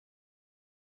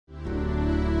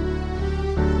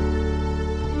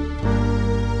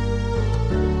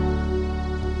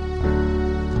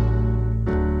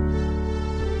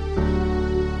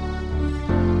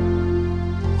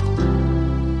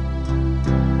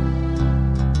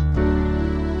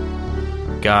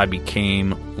God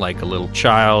became like a little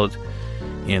child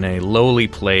in a lowly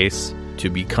place to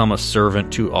become a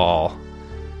servant to all.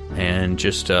 And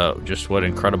just what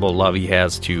incredible love he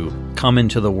has to come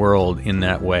into the world in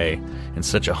that way, in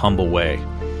such a humble way,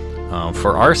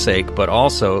 for our sake, but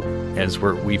also, as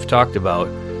we've talked about,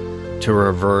 to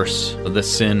reverse the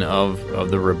sin of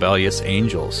the rebellious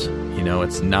angels. You know,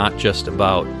 it's not just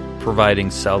about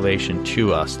providing salvation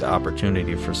to us, the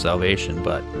opportunity for salvation,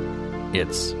 but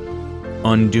it's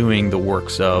undoing the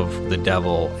works of the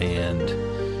devil and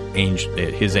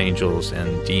his angels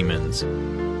and demons.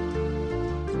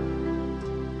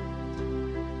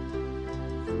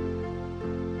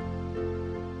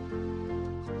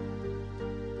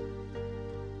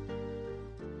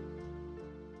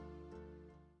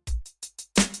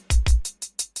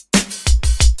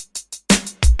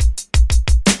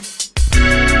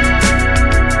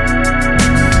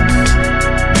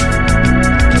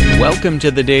 Welcome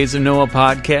to the Days of Noah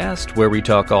podcast, where we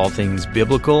talk all things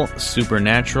biblical,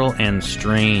 supernatural, and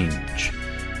strange.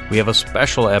 We have a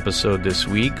special episode this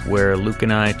week where Luke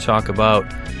and I talk about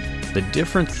the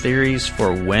different theories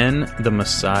for when the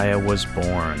Messiah was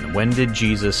born. When did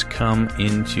Jesus come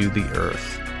into the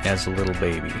earth as a little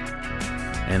baby?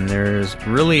 And there's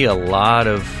really a lot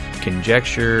of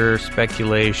conjecture,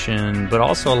 speculation, but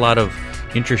also a lot of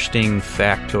interesting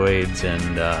factoids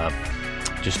and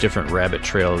just different rabbit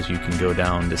trails you can go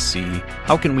down to see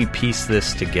how can we piece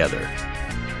this together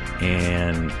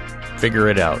and figure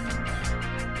it out.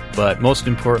 But most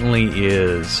importantly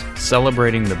is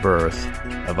celebrating the birth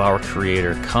of our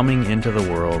Creator coming into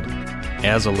the world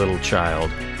as a little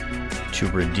child to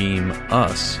redeem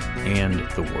us and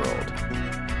the world.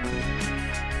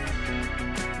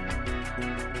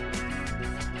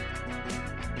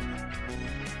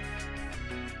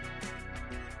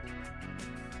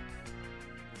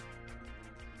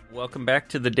 Welcome back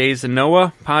to the Days of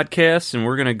Noah podcast, and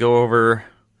we're going to go over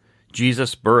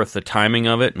Jesus' birth, the timing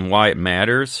of it, and why it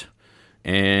matters,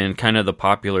 and kind of the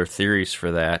popular theories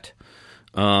for that.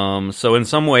 So in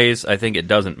some ways, I think it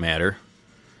doesn't matter.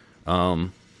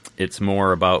 It's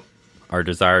more about our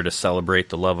desire to celebrate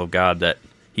the love of God that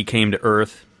He came to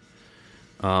earth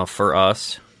for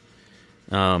us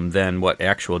than what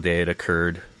actual day it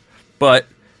occurred. But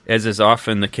as is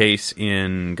often the case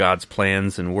in God's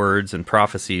plans and words and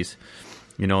prophecies,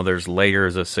 you know, there's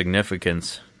layers of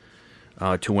significance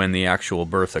to when the actual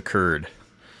birth occurred.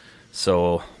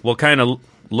 So we'll kind of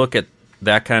look at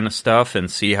that kind of stuff and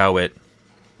see how it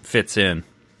fits in.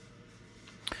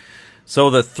 So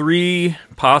the three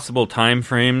possible time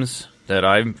frames that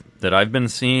I've been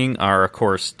seeing are, of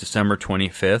course, December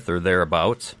 25th or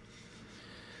thereabouts,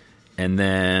 and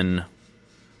then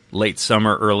late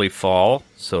summer, early fall,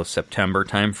 so September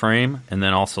time frame, and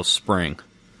then also spring.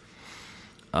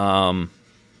 And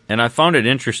I found it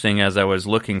interesting as I was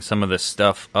looking some of this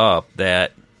stuff up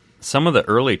that some of the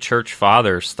early church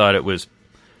fathers thought it was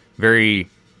very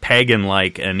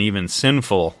pagan-like and even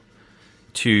sinful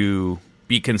to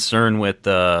be concerned with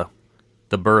the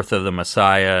birth of the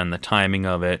Messiah and the timing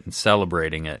of it and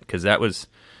celebrating it, because that was,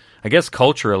 I guess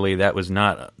culturally, that was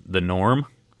not the norm.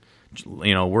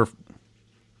 You know, we're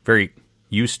very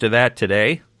used to that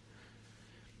today,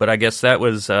 but I guess that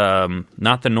was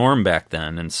not the norm back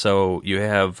then. And so you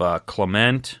have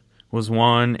Clement was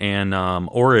one, and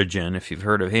Origen, if you've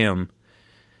heard of him.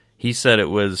 He said it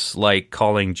was like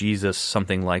calling Jesus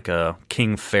something like a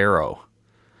King Pharaoh.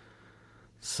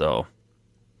 So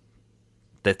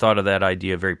they thought of that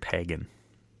idea very pagan.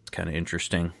 It's kind of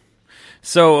interesting.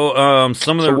 So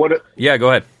yeah, go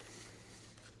ahead.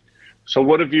 So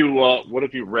what have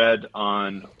you read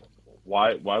on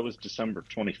why was December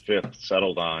 25th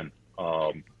settled on,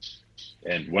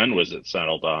 and when was it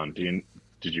settled on?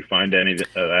 Did you find any of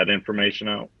that information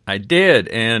out? I did,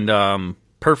 and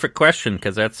perfect question,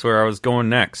 because that's where I was going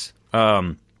next.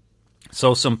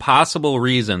 So some possible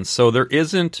reasons. So there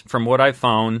isn't, from what I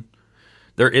found,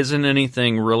 there isn't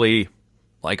anything really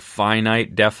like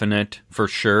finite, definite for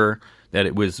sure that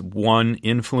it was one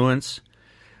influence,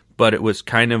 but it was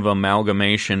kind of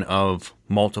amalgamation of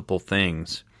multiple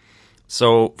things.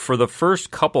 So for the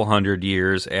first couple hundred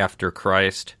years after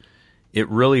Christ, it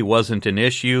really wasn't an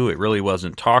issue. It really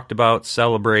wasn't talked about,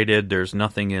 celebrated. There's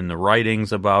nothing in the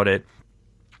writings about it.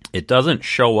 It doesn't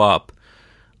show up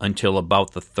until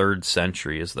about the 3rd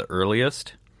century is the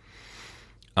earliest,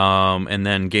 and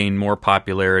then gained more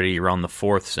popularity around the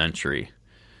 4th century.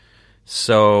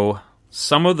 So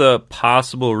some of the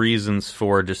possible reasons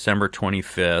for December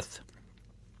 25th,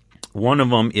 one of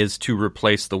them is to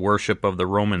replace the worship of the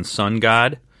Roman sun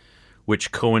god,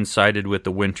 which coincided with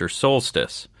the winter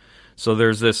solstice. So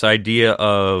there's this idea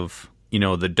of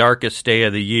the darkest day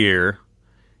of the year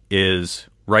is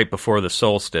right before the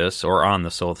solstice, or on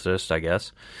the solstice, I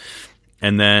guess.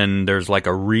 And then there's like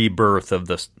a rebirth of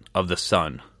the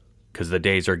sun, because the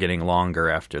days are getting longer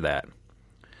after that.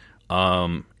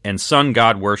 And sun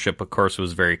god worship, of course,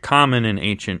 was very common in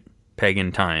ancient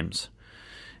pagan times.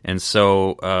 And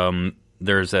so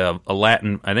there's a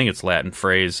Latin, I think it's Latin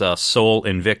phrase, Sol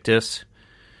Invictus,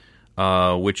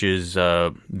 which is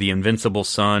the invincible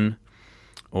sun.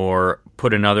 Or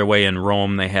put another way, in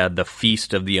Rome, they had the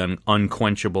Feast of the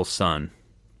Unquenchable Sun.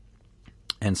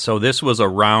 And so this was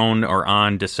around or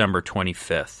on December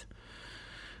 25th.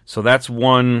 So that's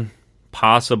one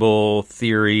possible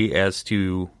theory as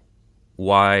to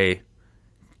why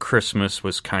Christmas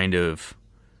was kind of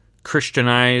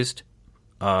Christianized.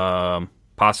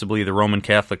 Possibly the Roman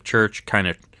Catholic Church kind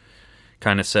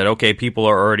of said, okay, people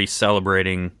are already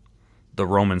celebrating the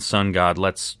Roman sun god.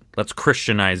 Let's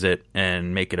Christianize it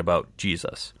and make it about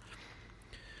Jesus.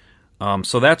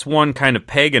 So that's one kind of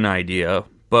pagan idea,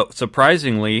 but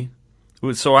surprisingly,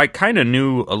 so I kind of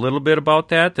knew a little bit about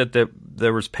that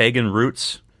there was pagan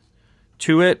roots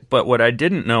to it, but what I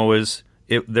didn't know is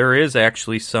there is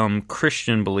actually some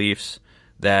Christian beliefs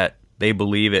that they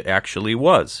believe it actually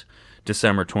was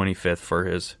December 25th for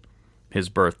his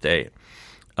birthday.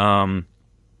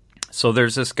 So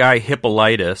there's this guy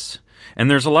Hippolytus. And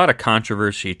there's a lot of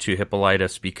controversy to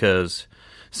Hippolytus because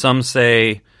some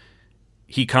say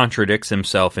he contradicts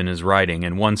himself in his writing.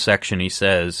 In one section he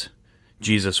says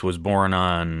Jesus was born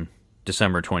on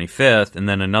December 25th, and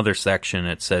then another section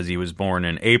it says he was born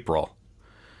in April.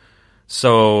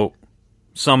 So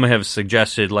some have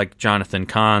suggested, like Jonathan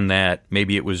Cahn, that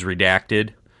maybe it was redacted,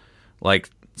 like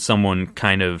someone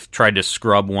kind of tried to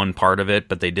scrub one part of it,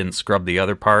 but they didn't scrub the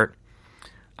other part.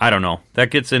 I don't know.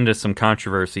 That gets into some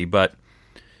controversy, but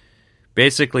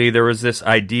basically there was this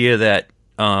idea that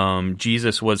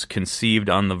Jesus was conceived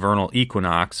on the vernal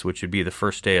equinox, which would be the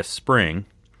first day of spring,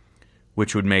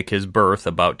 which would make his birth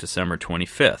about December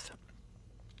 25th.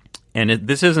 And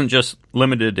this isn't just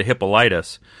limited to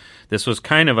Hippolytus. This was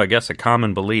kind of, I guess, a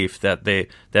common belief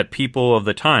that people of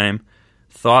the time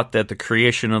thought that the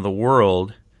creation of the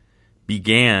world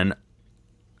began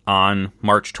on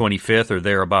March 25th or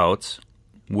thereabouts,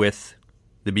 with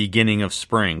the beginning of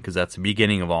spring, because that's the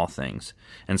beginning of all things.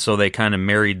 And so they kind of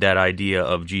married that idea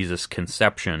of Jesus'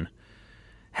 conception,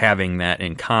 having that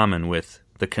in common with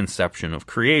the conception of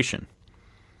creation.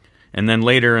 And then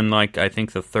later in, I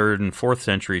think the 3rd and 4th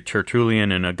century,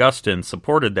 Tertullian and Augustine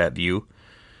supported that view,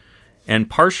 and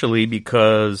partially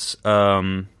because,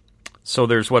 so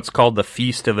there's what's called the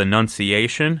Feast of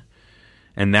Annunciation,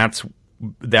 and that's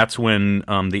when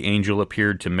the angel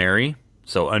appeared to Mary.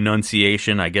 So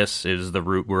annunciation, I guess, is the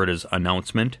root word is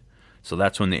announcement. So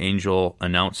that's when the angel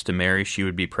announced to Mary she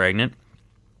would be pregnant.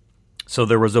 So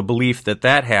there was a belief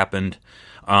that happened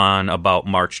on about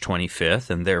March 25th,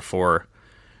 and therefore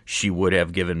she would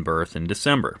have given birth in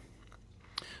December.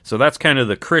 So that's kind of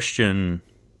the Christian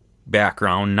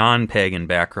background, non-pagan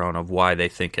background of why they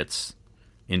think it's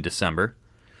in December.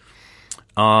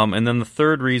 And then the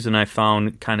third reason I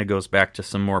found kind of goes back to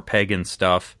some more pagan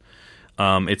stuff.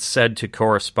 It's said to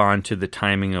correspond to the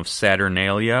timing of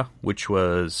Saturnalia, which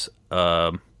was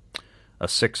a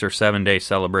 6 or 7 day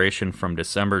celebration from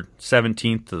December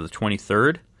 17th to the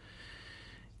 23rd.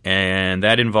 And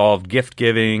that involved gift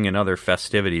giving and other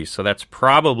festivities. So that's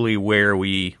probably where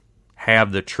we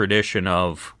have the tradition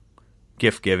of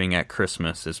gift giving at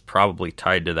Christmas, is probably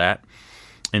tied to that.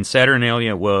 And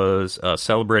Saturnalia was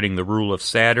celebrating the rule of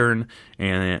Saturn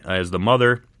and as the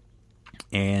mother,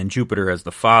 and Jupiter as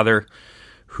the father,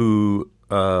 who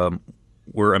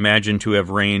were imagined to have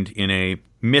reigned in a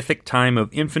mythic time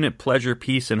of infinite pleasure,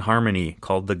 peace, and harmony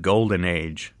called the Golden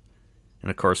Age. And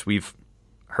of course, we've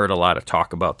heard a lot of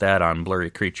talk about that on Blurry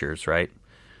Creatures, right?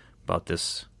 About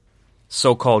this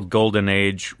so-called Golden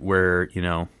Age where,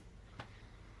 the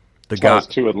ties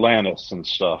to Atlantis and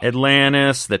stuff.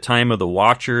 Atlantis, the time of the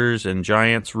Watchers and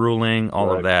giants ruling,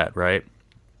 all of that, right?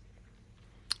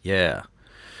 Yeah.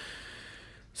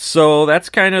 So that's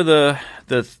kind of the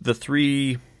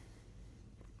three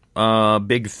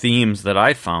big themes that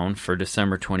I found for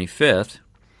December 25th.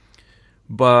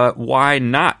 But why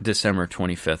not December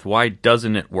 25th? Why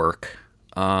doesn't it work?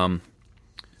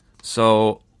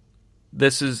 So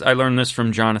I learned this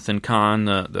from Jonathan Cahn,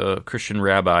 the Christian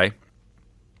rabbi.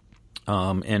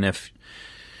 And if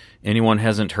anyone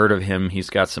hasn't heard of him, he's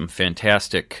got some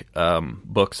fantastic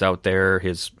books out there.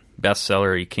 His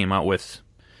bestseller he came out with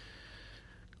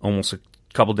almost a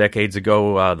couple decades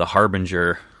ago, The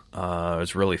Harbinger,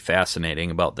 is really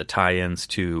fascinating about the tie-ins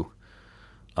to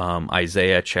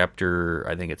Isaiah chapter,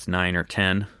 I think it's 9 or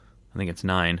 10, I think it's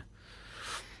 9,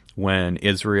 when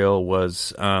Israel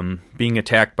was being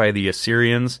attacked by the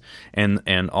Assyrians,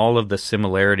 and all of the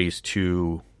similarities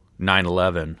to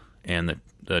 9/11 and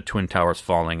the Twin Towers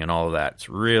falling and all of that. It's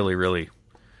really, really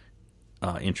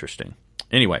interesting.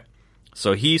 Anyway,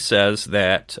 so he says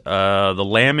that the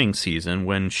lambing season,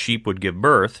 when sheep would give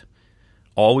birth,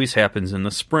 always happens in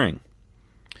the spring.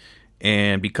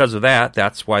 And because of that,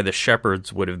 that's why the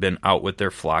shepherds would have been out with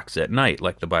their flocks at night,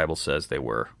 like the Bible says they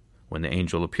were when the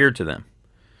angel appeared to them.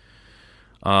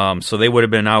 So they would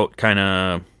have been out kind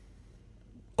of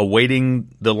awaiting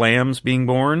the lambs being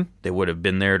born. They would have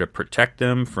been there to protect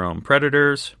them from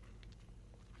predators.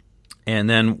 And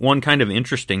then one kind of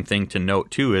interesting thing to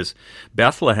note, too, is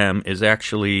Bethlehem is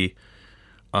actually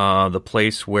the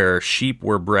place where sheep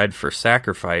were bred for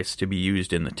sacrifice to be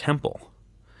used in the temple.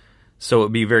 So it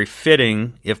would be very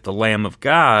fitting if the Lamb of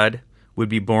God would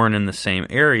be born in the same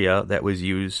area that was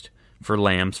used for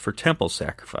lambs for temple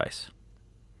sacrifice.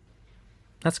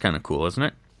 That's kind of cool, isn't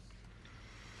it?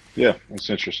 Yeah,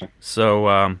 that's interesting.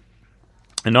 So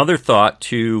another thought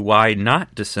to why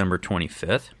not December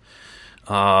 25th.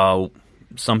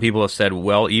 Some people have said,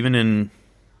 well, even in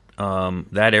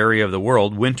that area of the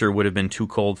world, winter would have been too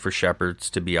cold for shepherds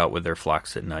to be out with their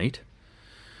flocks at night.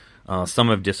 Some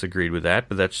have disagreed with that,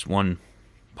 but that's one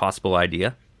possible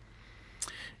idea.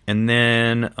 And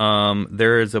then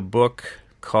there is a book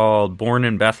called Born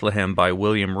in Bethlehem by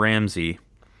William Ramsey,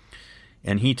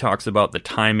 and he talks about the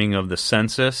timing of the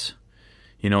census.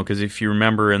 You know, because if you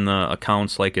remember in the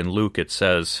accounts, like in Luke, it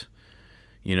says,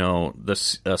 you know,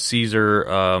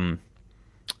 Caesar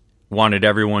wanted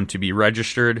everyone to be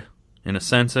registered in a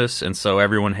census, and so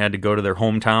everyone had to go to their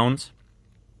hometowns.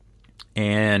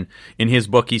 And in his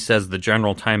book, he says the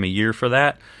general time of year for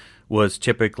that was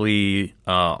typically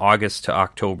August to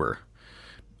October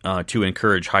to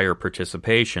encourage higher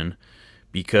participation,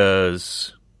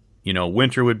 because, you know,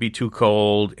 winter would be too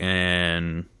cold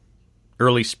and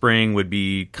early spring would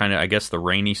be kind of, I guess, the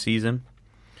rainy season.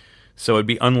 So it'd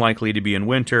be unlikely to be in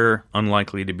winter,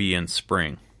 unlikely to be in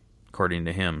spring, according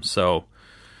to him. So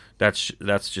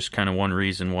that's just kind of one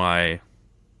reason why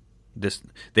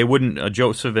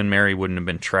Joseph and Mary wouldn't have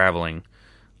been traveling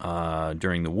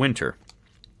during the winter.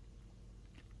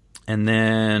 And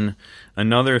then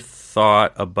another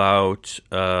thought about,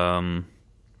 I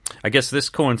guess this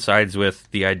coincides with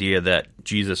the idea that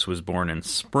Jesus was born in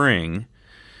spring,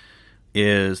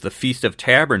 is the Feast of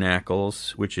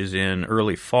Tabernacles, which is in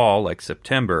early fall, like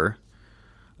September.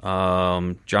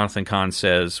 Jonathan Cahn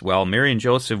says, well, Mary and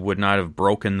Joseph would not have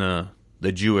broken the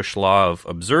Jewish law of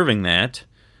observing that,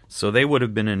 so they would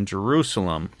have been in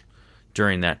Jerusalem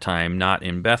during that time, not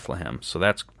in Bethlehem. So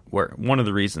that's one of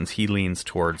the reasons he leans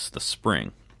towards the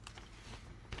spring.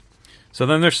 So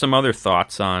then there's some other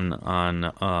thoughts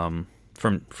from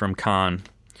Cahn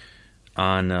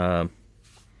on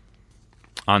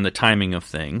the timing of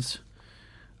things.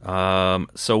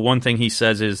 So one thing he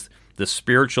says is the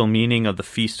spiritual meaning of the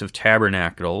Feast of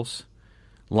Tabernacles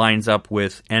lines up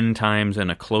with end times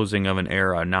and a closing of an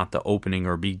era, not the opening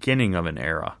or beginning of an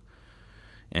era.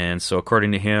 And so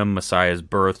according to him, Messiah's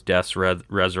birth, death,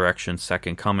 resurrection,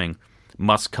 second coming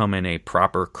must come in a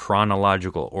proper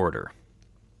chronological order.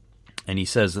 And he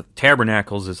says that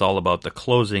Tabernacles is all about the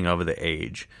closing of the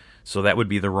age, so that would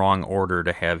be the wrong order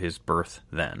to have his birth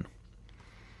then.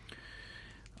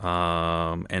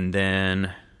 And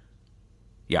then,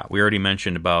 yeah, we already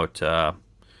mentioned about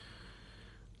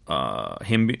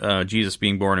Jesus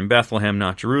being born in Bethlehem,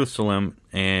 not Jerusalem,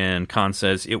 and Cahn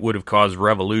says it would have caused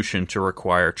revolution to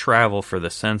require travel for the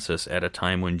census at a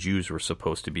time when Jews were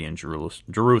supposed to be in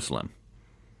Jerusalem.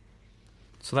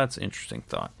 So that's an interesting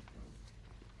thought.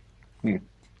 He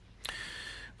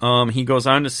goes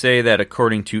on to say that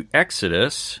according to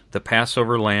Exodus, the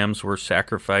Passover lambs were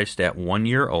sacrificed at 1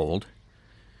 year old,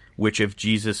 which if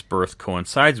Jesus' birth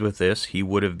coincides with this, he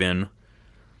would have been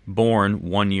born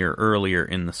 1 year earlier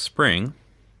in the spring.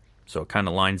 So it kind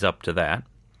of lines up to that.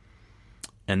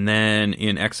 And then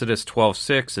in Exodus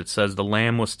 12:6, it says the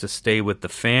lamb was to stay with the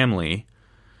family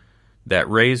that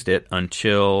raised it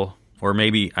until, or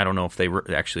maybe, I don't know if they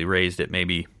actually raised it,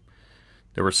 maybe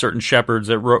there were certain shepherds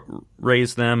that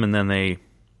raised them, and then the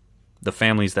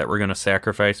families that were going to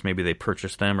sacrifice, maybe they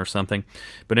purchased them or something.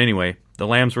 But anyway, the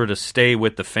lambs were to stay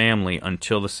with the family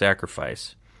until the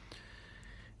sacrifice.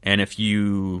 And if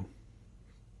you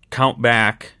count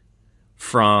back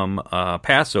from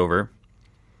Passover,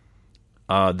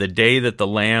 the day that the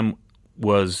lamb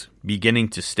was beginning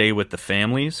to stay with the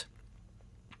families,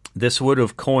 this would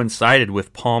have coincided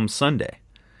with Palm Sunday.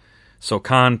 So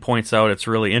Cahn points out it's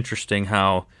really interesting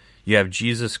how you have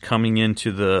Jesus coming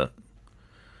into the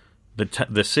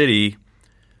the city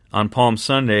on Palm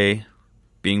Sunday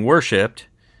being worshipped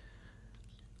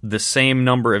the same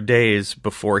number of days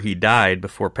before he died,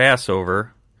 before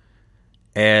Passover,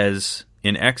 as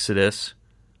in Exodus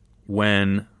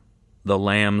when the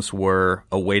lambs were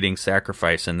awaiting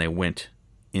sacrifice and they went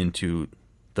into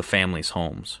the family's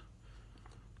homes.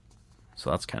 So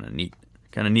that's kind of neat.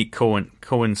 Kind of neat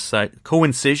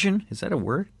coincision? Is that a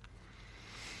word?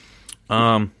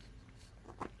 Yeah,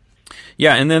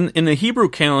 and then in the Hebrew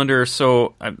calendar,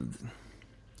 so I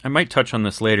might touch on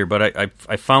this later, but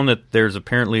I found that there's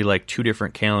apparently like two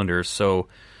different calendars. So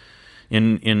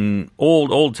in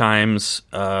old times,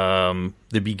 the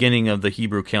beginning of the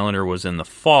Hebrew calendar was in the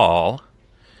fall,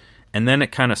 and then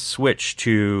it kind of switched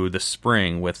to the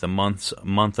spring with the month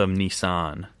of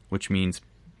Nisan, which means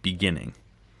beginning.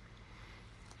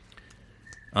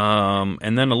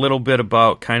 And then a little bit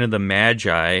about kind of the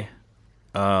Magi.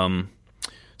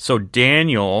 So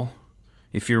Daniel,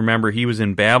 if you remember, he was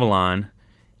in Babylon.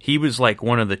 He was like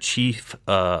one of the chief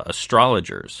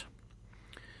astrologers.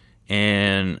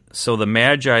 And so the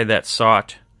Magi that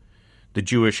sought the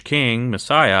Jewish king,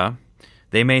 Messiah,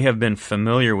 they may have been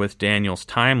familiar with Daniel's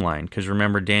timeline. Because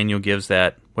remember, Daniel gives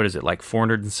that, what is it, like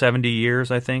 470 years,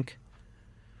 I think?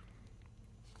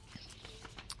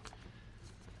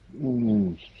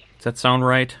 Does that sound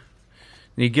right?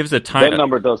 He gives a time. That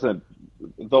number doesn't.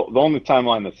 The only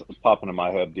timeline that's popping in my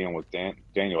head dealing with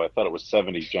Daniel, I thought it was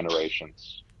 70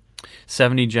 generations.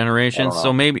 70 generations.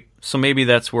 So maybe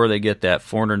that's where they get that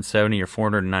 470 or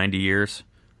 490 years,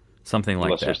 something like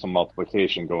Unless that. There's some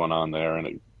multiplication going on there, and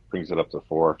it brings it up to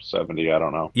 470. I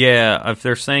don't know. Yeah, if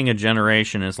they're saying a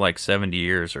generation is like 70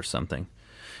 years or something.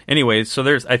 Anyway,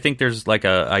 so I think there's like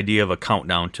a idea of a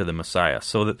countdown to the Messiah.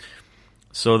 So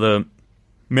the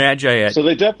Magi. So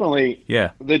they definitely.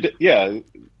 Yeah.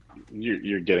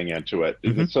 You're getting into it.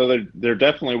 Mm-hmm. So there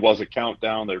definitely was a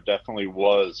countdown. There definitely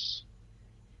was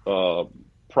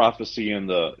prophecy in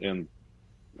the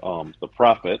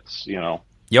prophets.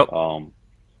 Yep.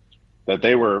 That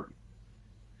they were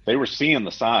seeing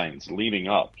the signs leading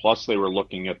up. Plus, they were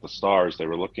looking at the stars. They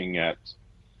were looking at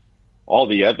all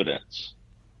the evidence.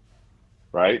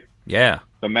 Right. Yeah.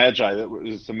 The Magi.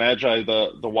 Is the Magi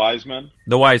the wise men?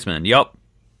 The wise men. Yep.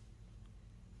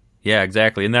 Yeah,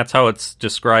 exactly. And that's how it's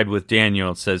described with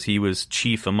Daniel. It says he was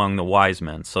chief among the wise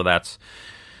men. So that's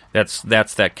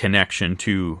that connection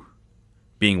to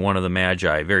being one of the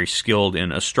Magi, very skilled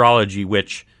in astrology,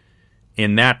 which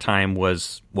in that time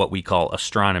was what we call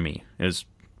astronomy. It was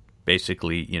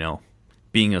basically,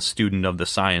 being a student of the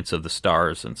science of the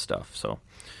stars and stuff. So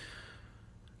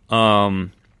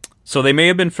they may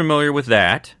have been familiar with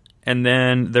that. And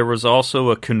then there was also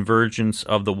a convergence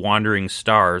of the wandering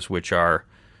stars, which are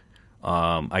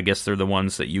I guess they're the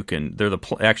ones that they're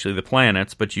actually the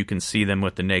planets, but you can see them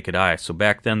with the naked eye. So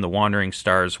back then, the wandering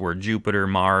stars were Jupiter,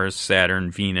 Mars,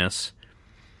 Saturn, Venus,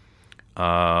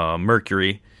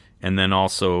 Mercury, and then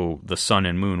also the sun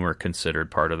and moon were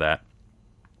considered part of that.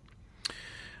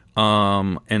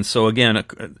 And so again,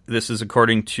 this is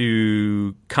according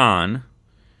to Kahn.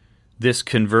 This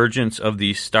convergence of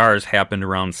these stars happened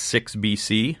around 6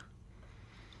 BC,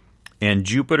 and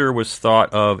Jupiter was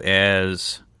thought of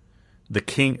as the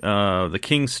king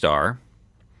star,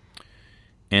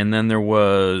 and then there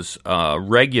was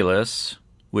Regulus,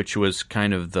 which was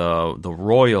kind of the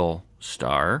royal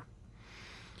star,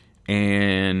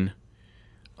 and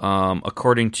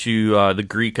according to the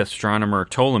Greek astronomer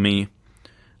Ptolemy,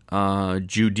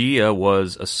 Judea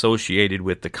was associated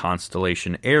with the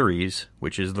constellation Aries,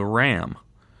 which is the ram.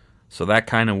 So that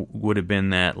kind of would have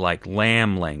been that like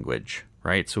lamb language,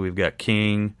 right? So we've got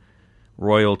king,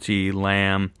 royalty,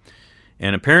 lamb.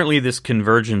 And apparently this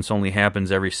convergence only happens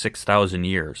every 6,000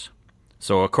 years.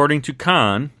 So according to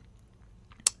Kahn,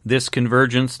 this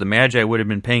convergence, the Magi would have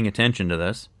been paying attention to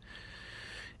this,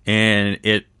 and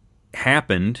it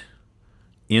happened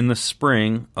in the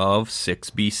spring of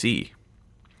 6 BC.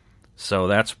 So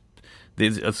that's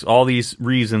all these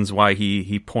reasons why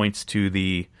he points to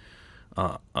the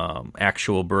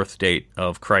actual birth date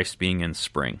of Christ being in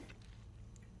spring.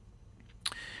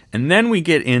 And then we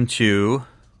get into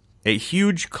a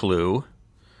huge clue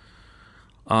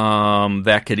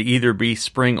that could either be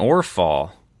spring or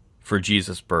fall for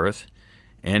Jesus' birth,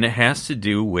 and it has to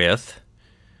do with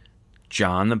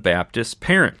John the Baptist's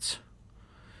parents.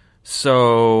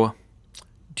 So,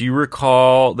 do you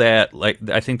recall that,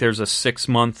 I think there's a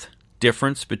 6-month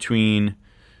difference between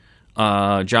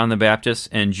John the Baptist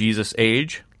and Jesus'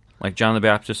 age? Like John the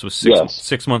Baptist was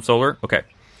 6 months older? Okay.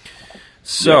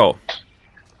 So...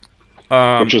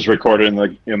 Yeah. Which is recorded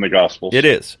in the Gospels. It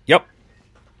is. Yep.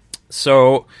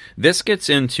 So this gets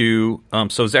into,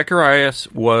 so Zacharias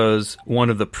was one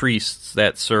of the priests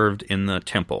that served in the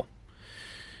temple.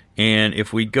 And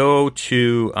if we go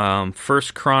to 1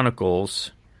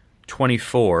 Chronicles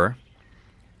 24,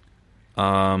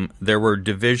 there were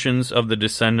divisions of the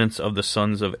descendants of the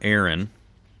sons of Aaron.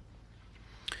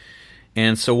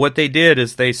 And so what they did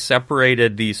is they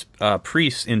separated these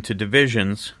priests into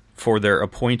divisions for their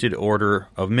appointed order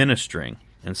of ministering.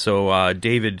 And so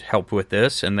David helped with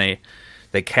this, and they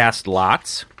cast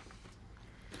lots.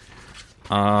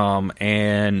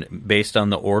 And based on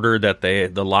the order that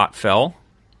the lot fell,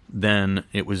 then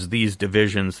it was these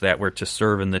divisions that were to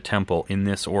serve in the temple in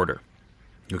this order.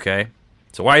 Okay?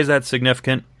 So why is that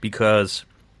significant? Because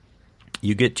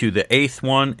you get to the 8th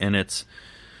one, and it's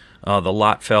the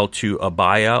lot fell to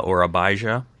Abiah or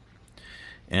Abijah.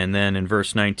 And then in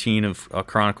verse 19 of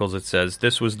Chronicles it says,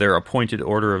 this was their appointed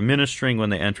order of ministering when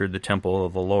they entered the temple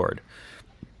of the Lord.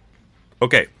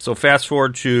 Okay, so fast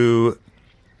forward to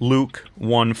Luke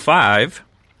 1:5,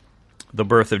 the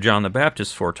birth of John the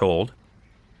Baptist foretold.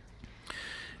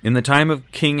 In the time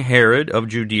of King Herod of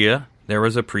Judea, there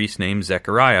was a priest named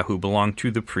Zechariah who belonged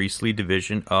to the priestly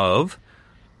division of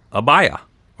Abiah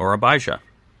or Abijah.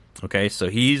 Okay, so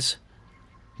he's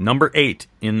number 8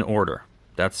 in order.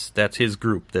 That's his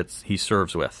group that he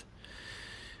serves with.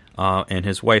 And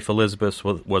his wife Elizabeth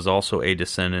was also a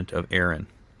descendant of Aaron.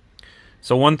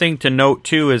 So one thing to note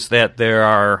too is that there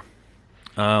are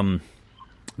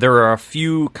a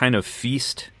few kind of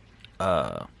feast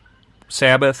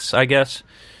Sabbaths, I guess.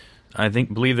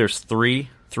 Believe there's 3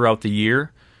 throughout the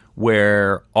year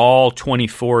where all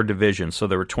 24 divisions, so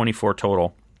there were 24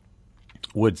 total,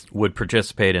 would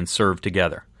participate and serve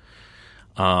together.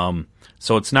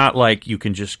 So it's not like you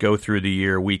can just go through the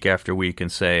year week after week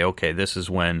and say, okay, this is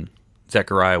when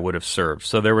Zechariah would have served.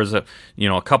 So there was a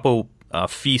couple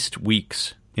feast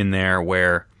weeks in there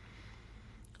where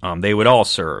they would all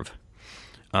serve.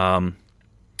 So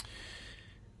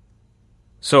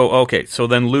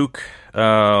then Luke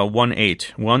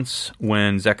 1:8. Once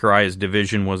when Zechariah's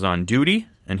division was on duty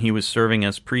and he was serving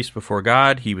as priest before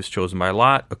God, he was chosen by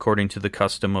lot according to the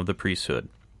custom of the priesthood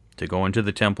to go into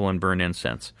the temple and burn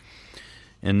incense.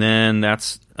 And then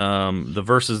that's the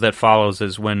verses that follows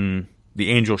is when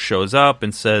the angel shows up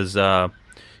and says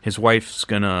his wife's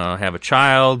going to have a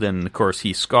child, and of course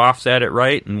he scoffs at it,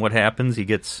 right? And what happens? He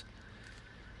gets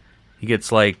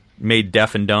like made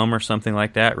deaf and dumb or something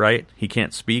like that, right? He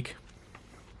can't speak.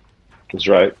 That's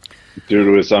right. Due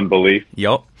to his unbelief.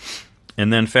 Yep.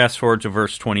 And then fast forward to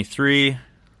verse 23.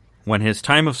 When his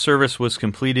time of service was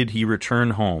completed, he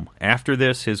returned home. After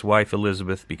this, his wife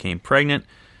Elizabeth became pregnant,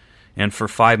 and for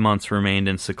 5 months remained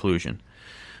in seclusion.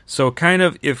 So kind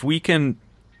of if we can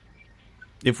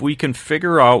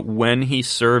figure out when he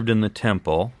served in the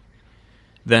temple,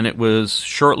 then it was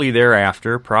shortly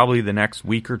thereafter, probably the next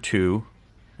week or 2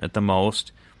 at the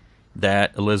most,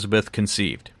 that Elizabeth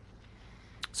conceived.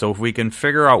 So if we can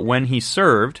figure out when he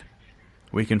served,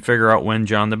 we can figure out when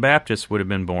John the Baptist would have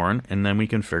been born, and then we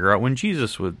can figure out when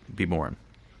Jesus would be born.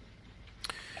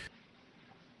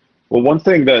 Well, one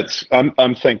thing that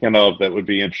I'm thinking of that would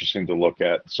be interesting to look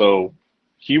at. So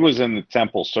he was in the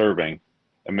temple serving,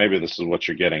 and maybe this is what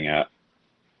you're getting at.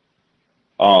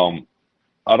 I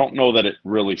don't know that it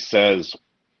really says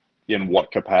in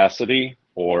what capacity,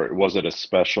 or was it a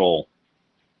special?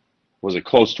 Was it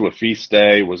close to a feast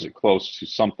day? Was it close to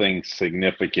something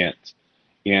significant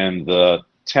in the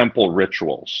temple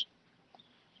rituals?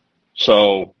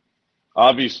 So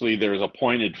obviously there's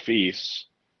appointed feasts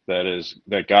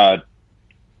that God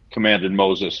commanded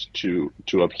Moses to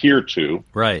adhere to.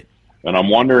 Right. And I'm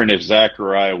wondering if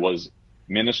Zechariah was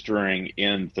ministering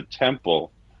in the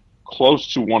temple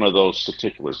close to one of those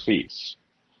particular feasts.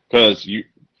 Because the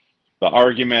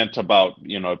argument about,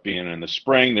 it being in the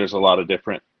spring, there's a lot of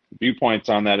different viewpoints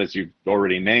on that, as you've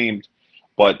already named.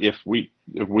 But if we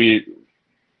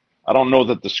I don't know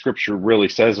that the scripture really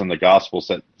says in the Gospels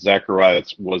that Zechariah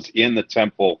was in the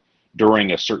temple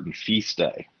during a certain feast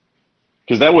day,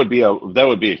 because that would be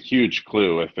a huge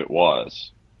clue if it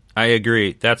was. I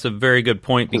agree. That's a very good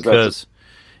point because,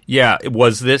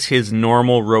 was this his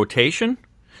normal rotation,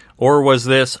 or was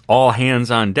this all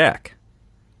hands on deck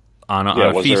on a feast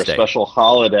day? Was there a special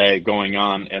holiday going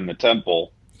on in the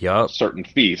temple? Yep. A certain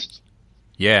feast.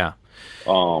 Yeah.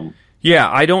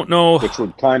 I don't know. Which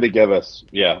would kind of give us,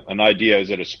 an idea.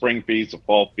 Is it a spring feast, a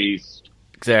fall feast?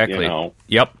 Exactly.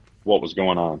 Yep. What was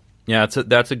going on? Yeah,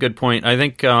 that's a good point. I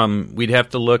think we'd have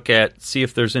to see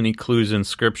if there's any clues in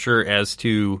Scripture as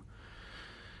to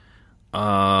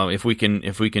if we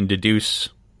can deduce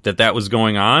that was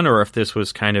going on, or if this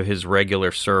was kind of his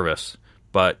regular service.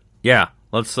 But yeah,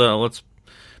 let's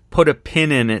put a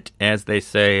pin in it, as they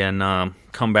say, and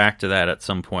come back to that at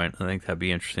some point. I think that'd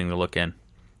be interesting to look at.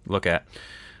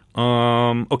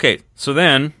 Okay, so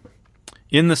then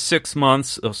in the 6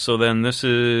 months, so then this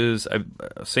is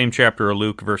same chapter of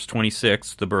Luke, verse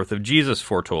 26, the birth of Jesus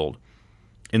foretold.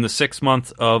 In the 6th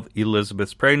month of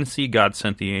Elizabeth's pregnancy, God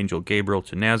sent the angel Gabriel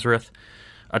to Nazareth,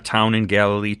 a town in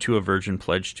Galilee, to a virgin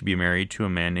pledged to be married to a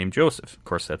man named Joseph. Of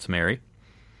course, that's Mary.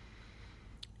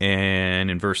 And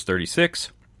in verse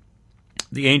 36,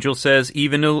 the angel says,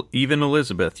 even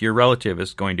Elizabeth, your relative,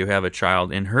 is going to have a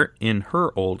child in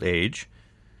her old age,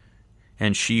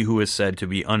 and she who is said to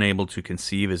be unable to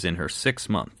conceive is in her 6th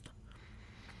month.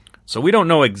 So we don't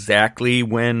know exactly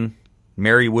when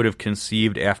Mary would have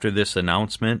conceived after this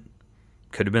announcement.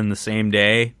 Could have been the same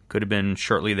day, could have been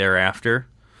shortly thereafter.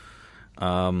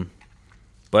 But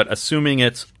assuming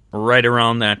it's right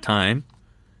around that time,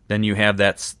 then you have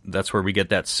that's where we get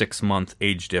that 6-month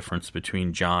age difference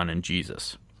between John and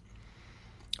Jesus.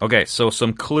 Okay, so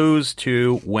some clues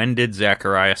to when did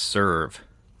Zacharias serve?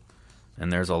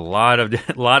 And there's a lot of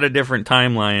different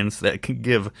timelines that can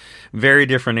give very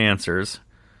different answers.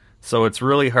 So it's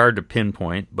really hard to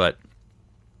pinpoint, but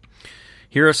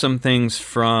here are some things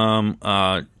from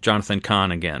Jonathan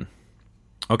Cahn again.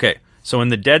 Okay, so in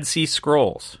the Dead Sea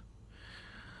Scrolls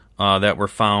that were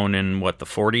found in, the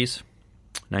 40s?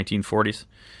 1940s?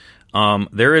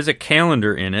 There is a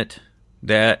calendar in it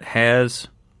that has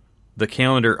the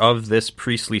calendar of this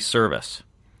priestly service.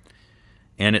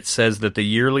 And it says that the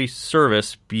yearly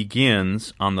service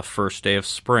begins on the first day of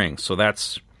spring. So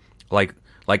that's like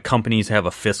companies have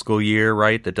a fiscal year,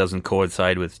 right, that doesn't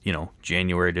coincide with,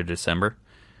 January to December.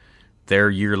 Their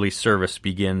yearly service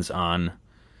begins on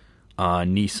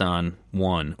Nisan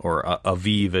 1, or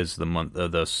Aviv is the month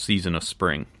of the season of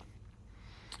spring.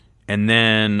 And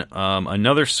then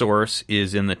another source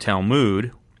is in the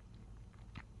Talmud,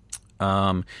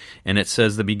 and it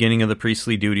says the beginning of the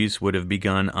priestly duties would have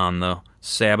begun on the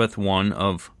Sabbath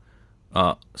of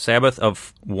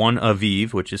 1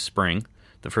 Aviv, which is spring,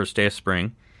 the first day of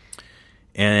spring.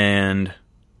 And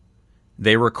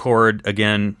they record,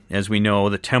 again, as we know,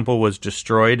 the temple was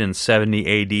destroyed in 70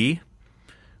 A.D.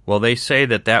 Well, they say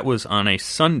that was on a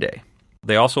Sunday.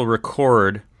 They also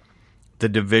record the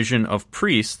division of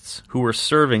priests who were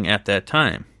serving at that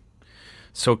time.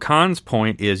 So Kahn's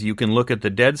point is you can look at the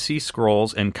Dead Sea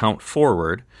Scrolls and count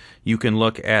forward. You can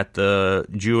look at the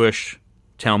Jewish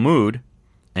Talmud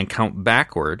and count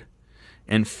backward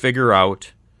and figure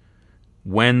out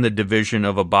when the division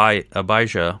of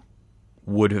Abijah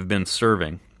would have been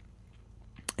serving.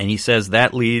 And he says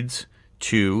that leads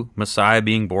to Messiah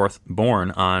being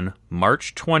born on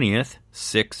March 20th,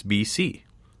 6 BC.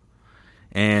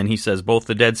 And he says both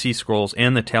the Dead Sea Scrolls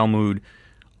and the Talmud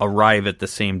arrive at the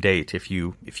same date if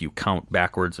you count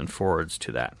backwards and forwards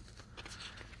to that.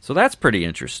 So that's pretty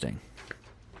interesting.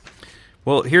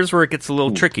 Well, here's where it gets a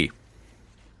little tricky.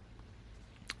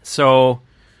 So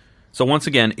once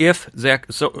again,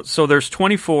 so there's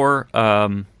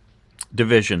 24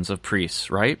 divisions of priests,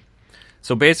 right?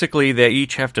 So basically, they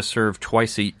each have to serve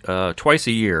twice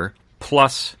a year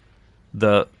plus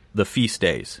the feast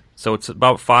days. So it's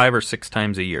about 5 or 6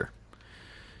 times a year.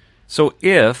 So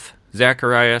if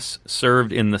Zacharias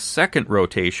served in the second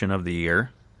rotation of the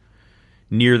year,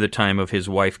 near the time of his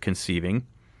wife conceiving,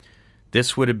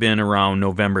 this would have been around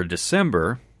November,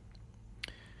 December,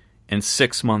 and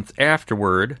 6 months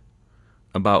afterward,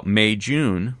 about May,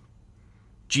 June,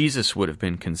 Jesus would have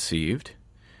been conceived,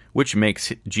 which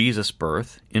makes Jesus'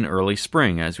 birth in early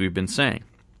spring, as we've been saying.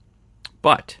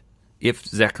 But if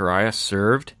Zechariah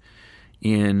served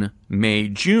in May,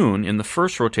 June, in the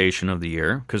first rotation of the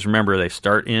year, because remember, they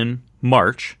start in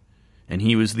March, and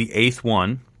he was the 8th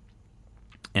one,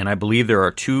 and I believe there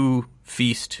are 2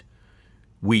 feast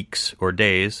weeks or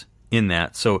days in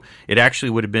that, so it actually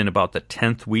would have been about the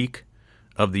 10th week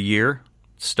of the year,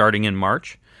 starting in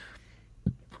March.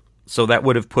 So that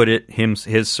would have put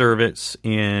his service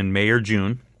in May or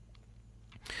June.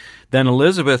 Then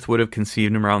Elizabeth would have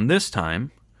conceived him around this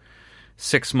time.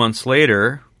 6 months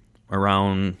later,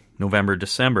 around November,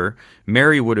 December,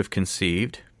 Mary would have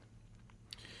conceived,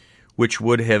 which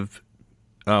would have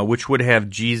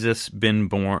Jesus been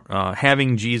born,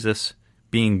 having Jesus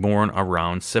being born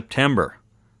around September.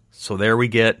 So there we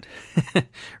get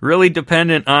really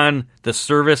dependent on the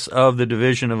service of the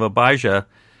division of Abijah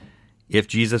if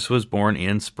Jesus was born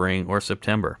in spring or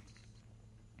September.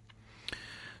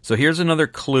 So here's another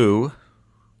clue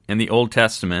in the Old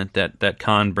Testament that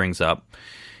Cahn brings up.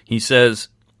 He says,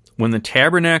 when the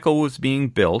tabernacle was being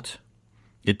built,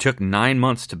 it took 9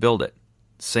 months to build it,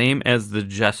 same as the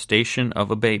gestation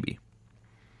of a baby.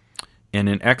 And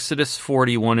in Exodus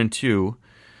 41 and 2,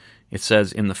 it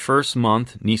says, in the first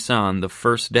month, Nisan, the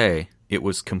first day, it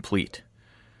was complete.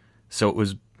 So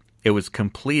it was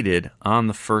completed on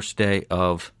the first day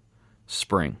of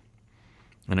spring.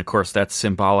 And of course, that's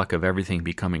symbolic of everything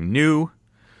becoming new.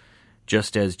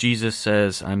 Just as Jesus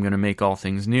says, I'm going to make all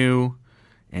things new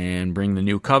and bring the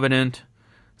new covenant.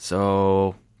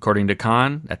 So, according to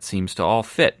Kahn, that seems to all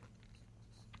fit.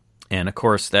 And of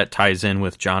course, that ties in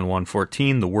with John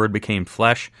 1:14, the Word became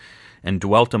flesh and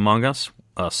dwelt among us.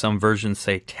 Some versions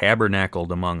say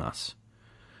tabernacled among us.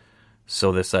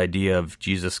 So this idea of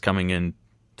Jesus coming into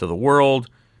the world,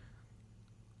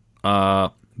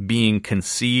 being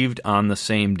conceived on the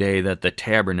same day that the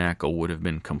tabernacle would have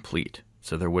been complete.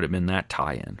 So there would have been that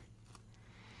tie-in.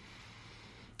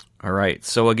 All right,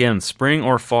 so again, spring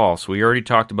or fall. So we already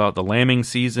talked about the lambing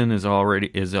season is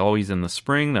always in the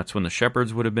spring. That's when the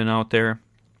shepherds would have been out there.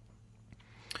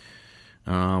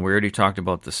 We already talked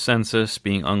about the census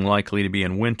being unlikely to be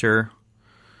in winter.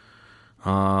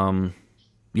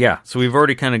 Yeah, so we've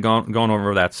already kind of gone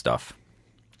over that stuff.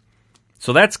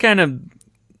 So that's kind of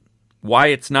why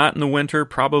it's not in the winter,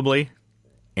 probably,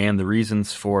 and the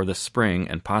reasons for the spring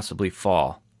and possibly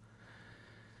fall.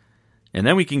 And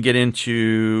then we can get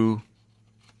into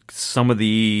some of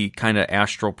the kind of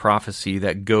astral prophecy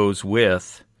that goes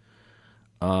with,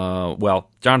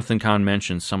 Jonathan Cahn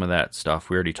mentioned some of that stuff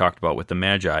we already talked about with the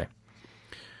Magi.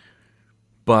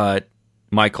 But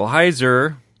Michael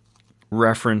Heiser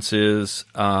references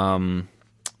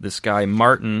this guy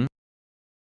Martin.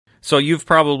 So you've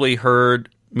probably heard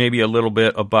maybe a little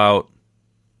bit about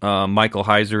Michael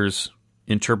Heiser's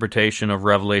interpretation of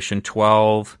Revelation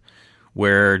 12,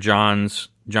 where John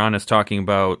is talking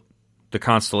about the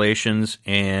constellations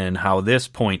and how this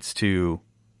points to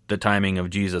the timing of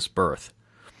Jesus' birth.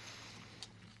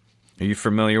 Are you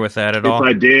familiar with that at all?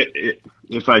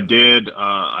 If I did,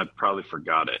 I probably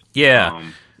forgot it. Yeah.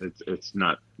 It's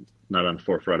not on the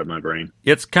forefront of my brain.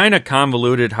 It's kind of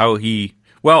convoluted how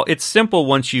it's simple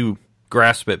once you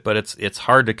grasp it, but it's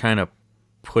hard to kind of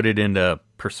put it into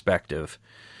perspective.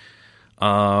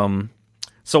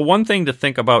 So one thing to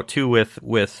think about too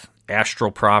with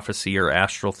astral prophecy or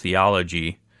astral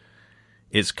theology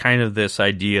is kind of this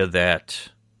idea that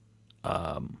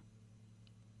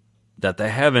that the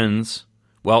heavens,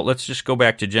 let's just go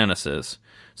back to Genesis.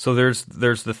 So there's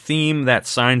the theme that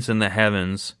signs in the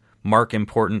heavens mark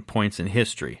important points in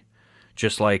history,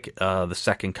 just like the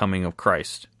second coming of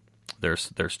Christ.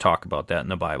 There's talk about that in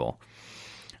the Bible.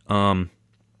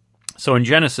 So in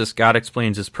Genesis, God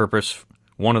explains his purpose.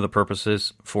 One of the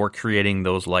purposes for creating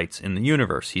those lights in the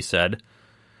universe. He said,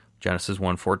 Genesis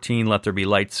 1:14, let there be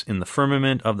lights in the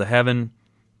firmament of the heaven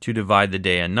to divide the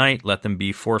day and night. Let them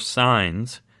be for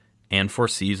signs and for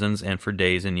seasons and for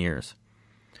days and years.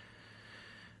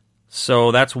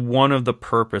 So that's one of the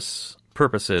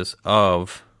purposes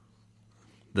of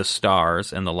the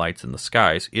stars and the lights in the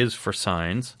skies is for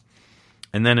signs.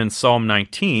 And then in Psalm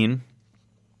 19,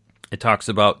 it talks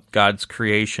about God's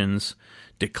creations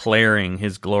declaring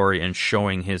his glory and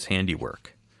showing his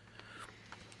handiwork.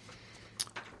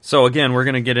 So again, we're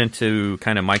going to get into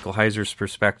kind of Michael Heiser's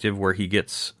perspective, where he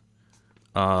gets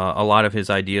a lot of his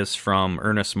ideas from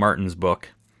Ernest Martin's book,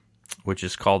 which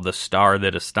is called The Star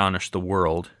That Astonished the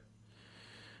World,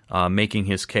 making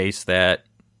his case that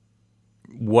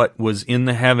what was in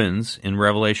the heavens in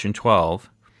Revelation 12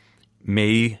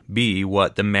 may be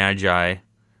what the Magi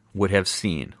would have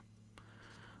seen.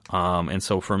 And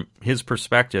so from his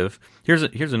perspective,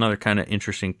 here's another kind of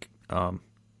interesting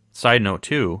side note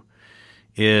too,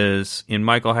 is in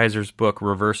Michael Heiser's book,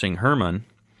 Reversing Hermon,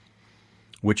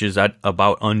 which is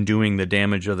about undoing the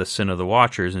damage of the sin of the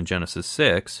Watchers in Genesis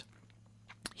 6,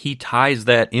 he ties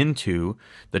that into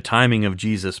the timing of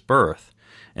Jesus' birth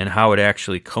and how it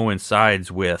actually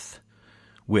coincides with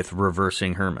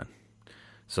Reversing Hermon.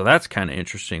 So that's kind of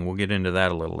interesting. We'll get into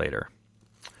that a little later.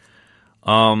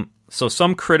 So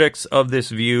some critics of this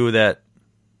view that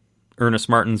Ernest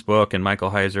Martin's book and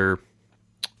Michael Heiser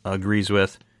agrees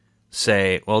with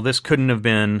say, well, this couldn't have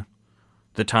been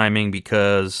the timing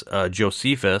because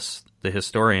Josephus, the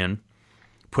historian,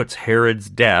 puts Herod's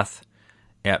death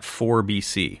at 4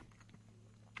 BC.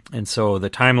 And so the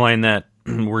timeline that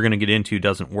we're going to get into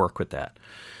doesn't work with that.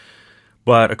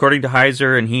 But according to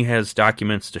Heiser, and he has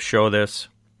documents to show this,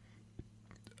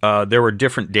 there were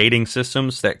different dating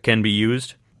systems that can be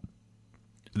used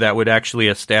that would actually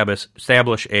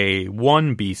establish a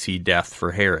 1 BC death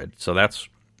for Herod. So that's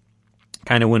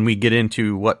kind of when we get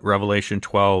into what Revelation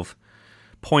 12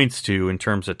 points to in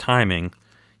terms of timing.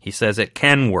 He says it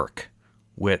can work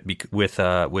with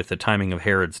the timing of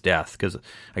Herod's death, because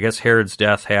I guess Herod's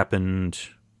death happened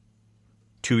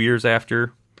 2 years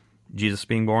after Jesus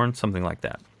being born, something like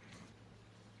that.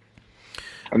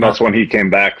 And that's when he came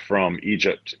back from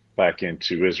Egypt back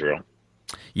into Israel.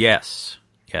 Yes.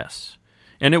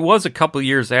 And it was a couple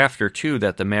years after, too,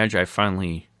 that the Magi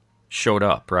finally showed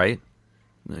up, right?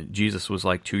 Jesus was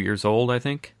like 2 years old, I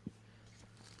think.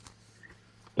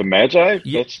 The Magi?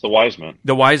 That's the wise men.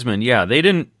 The wise men, yeah. They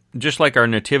didn't, just like our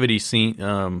nativity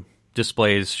scene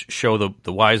displays show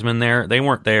the wise men there, they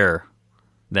weren't there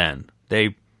then.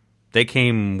 They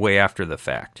came way after the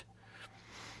fact.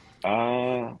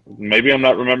 Maybe I'm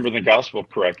not remembering the gospel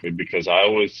correctly, because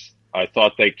I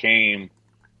thought they came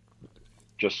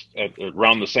just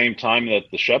around the same time that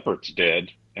the shepherds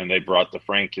did, and they brought the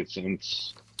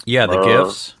frankincense. Yeah, the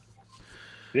gifts.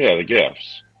 Yeah, the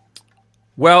gifts.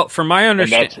 Well, from my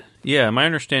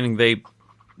understanding,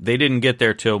 they didn't get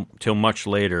there till much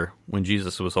later when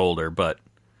Jesus was older. But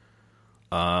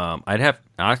I'd have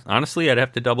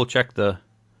to double check the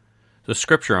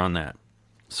scripture on that.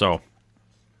 So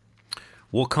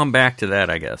we'll come back to that,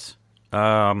 I guess.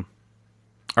 All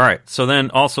right. So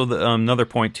then, also another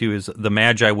point too is the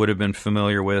Magi would have been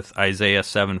familiar with Isaiah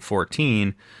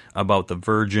 7:14 about the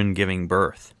virgin giving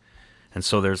birth, and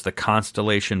so there's the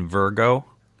constellation Virgo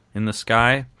in the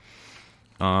sky.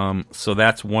 So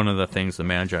that's one of the things the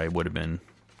Magi would have been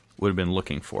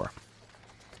looking for.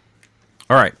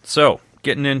 All right. So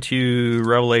getting into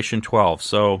Revelation 12.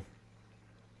 So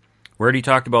we already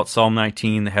talked about Psalm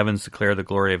 19. The heavens declare the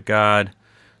glory of God.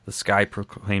 The sky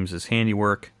proclaims his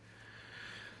handiwork.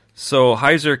 So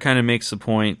Heiser kind of makes the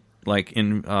point, like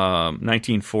in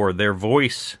 19:4, their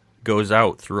voice goes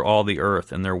out through all the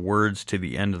earth and their words to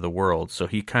the end of the world. So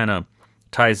he kind of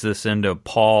ties this into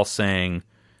Paul saying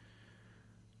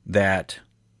that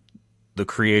the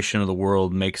creation of the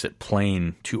world makes it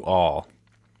plain to all.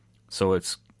 So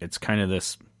it's kind of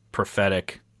this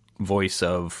prophetic voice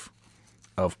of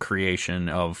creation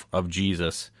of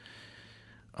Jesus,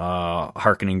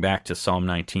 hearkening back to Psalm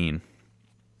 19.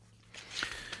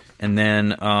 And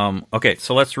then, okay,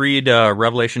 so let's read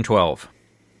Revelation 12.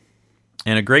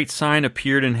 And a great sign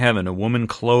appeared in heaven, a woman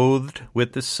clothed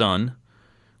with the sun,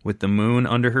 with the moon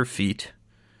under her feet,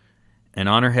 and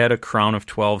on her head a crown of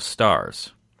 12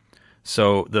 stars.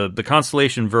 So the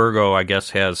constellation Virgo, I guess,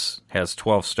 has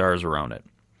 12 stars around it.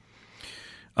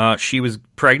 She was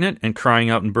pregnant and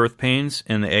crying out in birth pains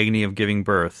and the agony of giving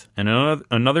birth. And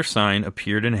another sign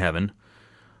appeared in heaven.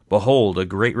 Behold, a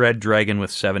great red dragon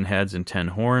with 7 heads and 10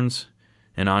 horns,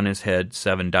 and on his head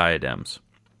 7 diadems,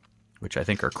 which I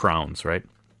think are crowns, right?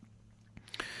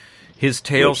 His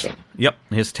tail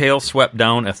swept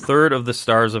down a third of the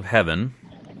stars of heaven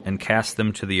and cast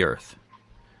them to the earth.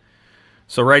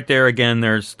 So right there again,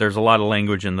 there's a lot of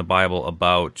language in the Bible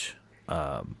about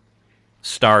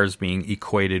stars being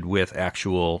equated with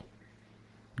actual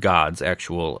gods,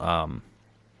 actual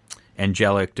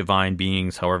angelic, divine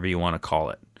beings, however you want to call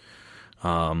it.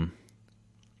 And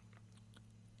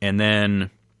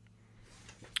then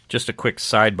just a quick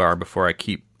sidebar before I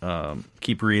keep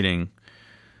reading.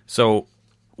 So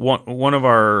one of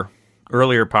our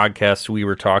earlier podcasts, we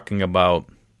were talking about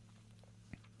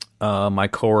my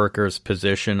coworker's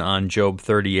position on Job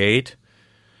 38,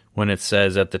 when it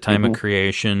says at the time of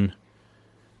creation,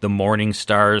 the morning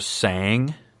stars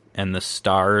sang and the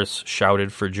stars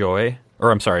shouted for joy.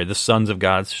 Or I'm sorry, the sons of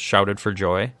God shouted for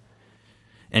joy.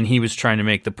 And he was trying to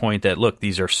make the point that, look,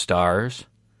 these are stars.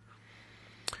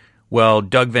 Well,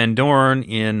 Doug Van Dorn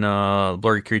in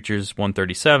Blurry Creatures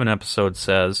 137 episode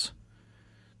says,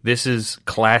 this is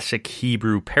classic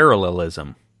Hebrew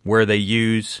parallelism, where they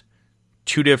use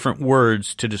 2 different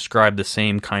words to describe the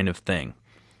same kind of thing.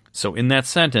 So in that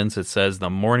sentence, it says, the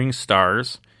morning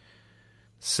stars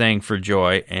sang for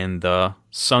joy, and the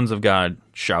sons of God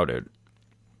shouted.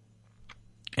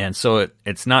 And so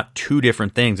it's not 2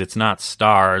 different things. It's not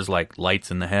stars like lights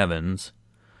in the heavens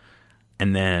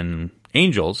and then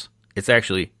angels. It's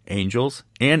actually angels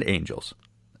and angels,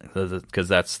 because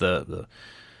that's the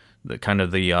kind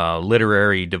of the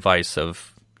literary device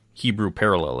of Hebrew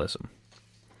parallelism.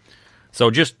 So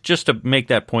just to make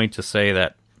that point, to say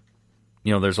that,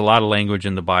 you know, there's a lot of language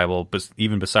in the Bible, but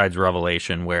even besides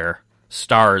Revelation, where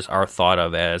stars are thought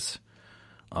of as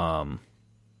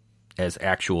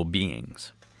actual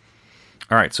beings.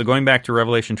 All right, so going back to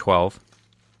Revelation 12,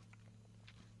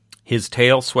 his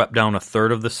tail swept down a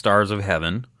third of the stars of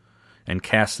heaven and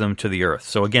cast them to the earth.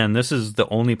 So again, this is the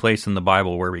only place in the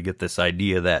Bible where we get this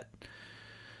idea that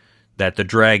the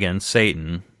dragon,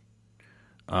 Satan,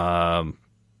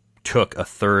 took a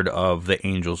third of the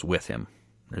angels with him.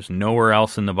 There's nowhere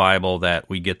else in the Bible that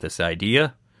we get this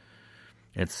idea.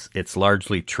 It's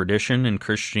largely tradition in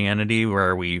Christianity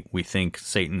where we think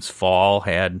Satan's fall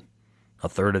had a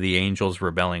third of the angels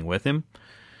rebelling with him.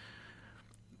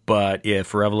 But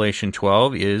if Revelation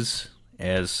 12 is,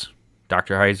 as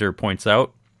Dr. Heiser points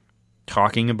out,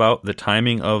 talking about the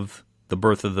timing of the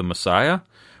birth of the Messiah,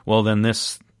 well, then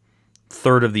this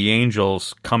third of the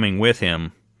angels coming with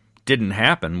him didn't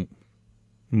happen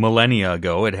millennia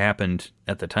ago. It happened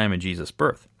at the time of Jesus'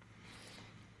 birth.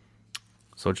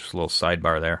 So just a little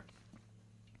sidebar there.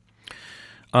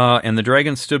 And the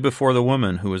dragon stood before the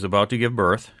woman who was about to give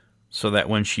birth, so that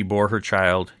when she bore her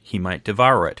child, he might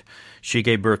devour it. She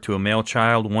gave birth to a male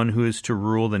child, one who is to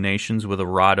rule the nations with a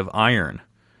rod of iron.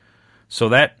 So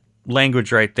that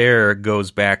language right there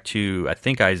goes back to, I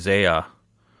think, Isaiah,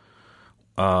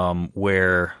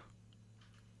 where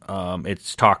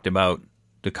it's talked about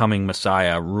the coming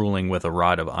Messiah ruling with a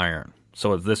rod of iron.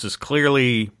 So this is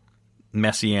clearly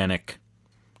messianic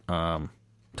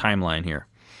timeline here.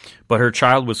 But her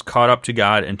child was caught up to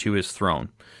God and to his throne.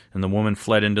 And the woman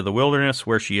fled into the wilderness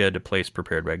where she had a place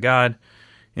prepared by God,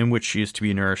 in which she is to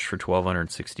be nourished for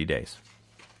 1,260 days.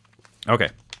 Okay,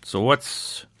 so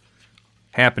what's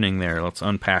happening there? Let's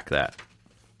unpack that.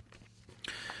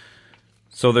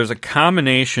 So there's a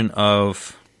combination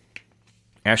of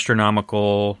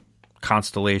astronomical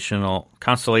constellation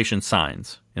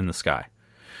signs in the sky.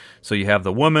 So you have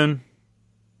the woman,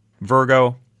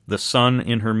 Virgo, the sun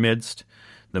in her midst,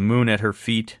 the moon at her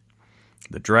feet,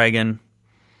 the dragon.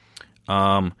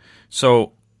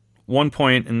 So one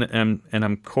point, and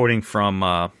I'm quoting from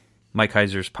Mike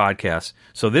Heiser's podcast,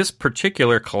 so this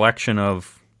particular collection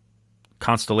of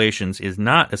constellations is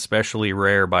not especially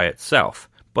rare by itself,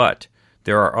 but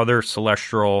there are other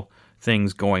celestial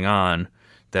things going on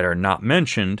that are not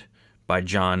mentioned by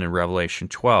John in Revelation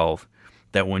 12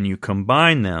 that when you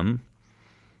combine them,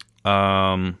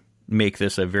 make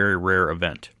this a very rare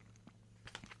event.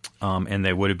 And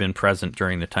they would have been present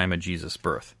during the time of Jesus'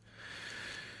 birth.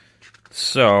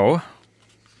 So,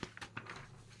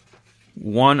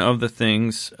 one of the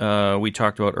things we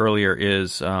talked about earlier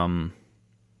is how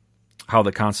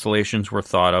the constellations were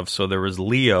thought of. So there was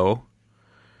Leo,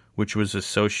 which was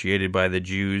associated by the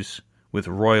Jews with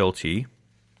royalty.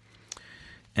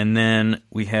 And then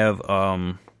we have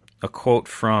a quote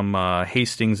from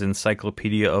Hastings'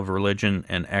 Encyclopedia of Religion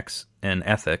and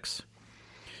Ethics.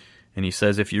 And he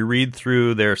says, if you read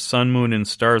through their Sun, Moon, and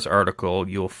Stars article,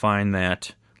 you'll find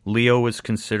that Leo was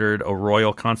considered a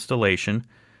royal constellation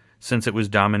since it was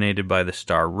dominated by the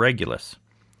star Regulus.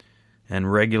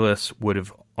 And Regulus would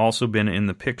have also been in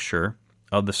the picture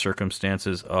of the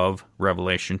circumstances of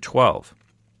Revelation 12.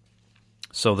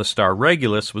 So the star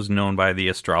Regulus was known by the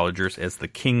astrologers as the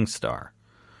king star.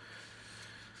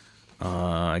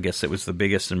 I guess it was the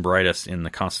biggest and brightest in the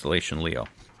constellation Leo.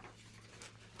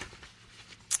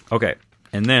 Okay,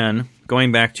 and then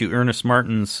going back to Ernest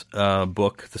Martin's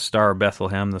book, The Star of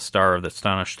Bethlehem, the Star that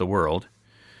Astonished the World.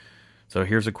 So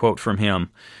here's a quote from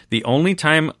him. The only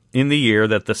time in the year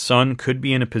that the sun could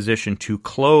be in a position to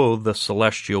clothe the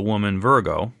celestial woman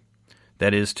Virgo,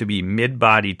 that is, to be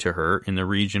mid-bodied to her in the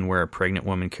region where a pregnant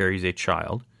woman carries a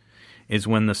child, is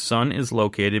when the sun is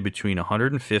located between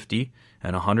 150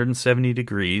 and 170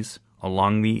 degrees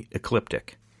along the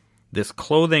ecliptic. This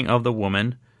clothing of the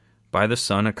woman by the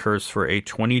sun occurs for a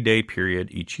 20-day period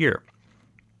each year.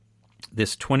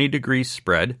 This 20-degree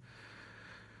spread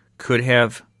could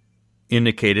have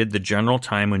indicated the general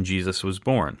time when Jesus was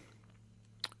born,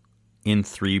 in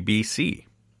 3 BC.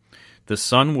 The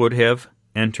sun would have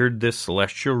entered this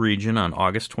celestial region on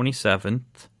August 27th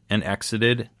and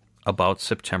exited about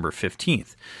September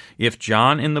 15th. If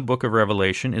John in the book of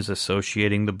Revelation is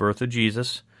associating the birth of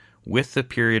Jesus with the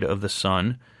period of the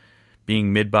sun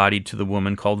being mid-bodied to the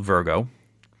woman called Virgo,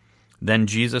 then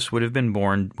Jesus would have been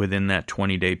born within that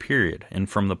 20-day period. And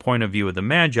from the point of view of the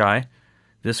Magi,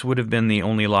 this would have been the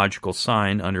only logical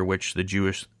sign under which the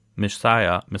Jewish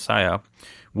Messiah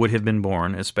would have been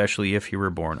born, especially if he were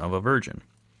born of a virgin.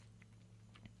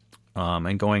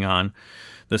 And going on,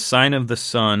 the sign of the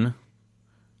sun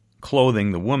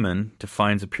clothing the woman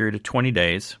defines a period of 20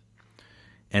 days,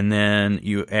 and then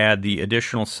you add the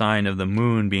additional sign of the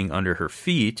moon being under her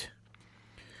feet,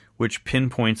 which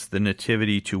pinpoints the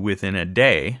nativity to within a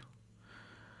day,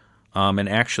 and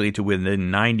actually to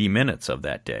within 90 minutes of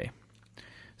that day.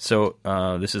 So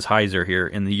this is Heiser here.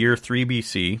 In the year 3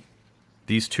 BC,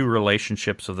 these two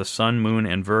relationships of the sun, moon,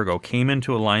 and Virgo came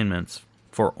into alignments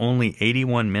for only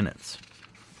 81 minutes,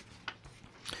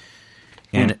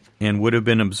 and would have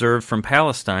been observed from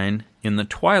Palestine in the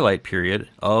twilight period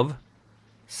of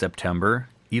September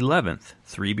 11th,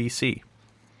 3 BC.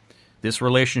 This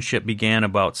relationship began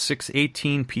about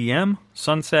 6:18 p.m.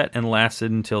 sunset and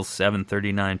lasted until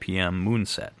 7:39 p.m.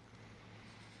 moonset.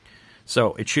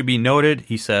 So it should be noted,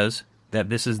 he says, that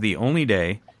this is the only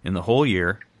day in the whole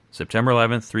year, September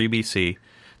 11th, 3 BC,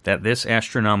 that this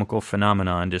astronomical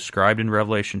phenomenon described in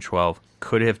Revelation 12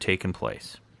 could have taken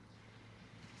place.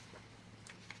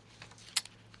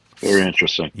 Very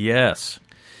interesting. Yes.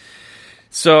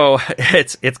 So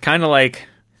it's kind of like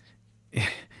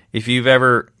if you've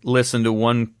ever listened to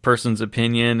one person's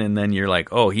opinion and then you're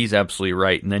like, oh, he's absolutely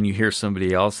right, and then you hear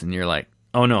somebody else and you're like,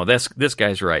 oh no, this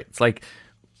guy's right. It's like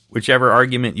whichever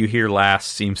argument you hear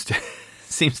last seems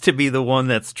to be the one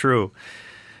that's true.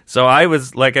 So I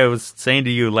was saying to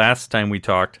you last time we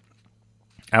talked,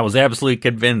 I was absolutely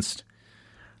convinced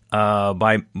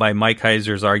by Mike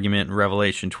Heiser's argument in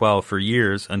Revelation 12 for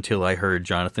years until I heard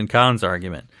Jonathan Cahn's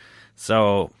argument.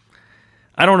 So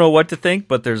I don't know what to think,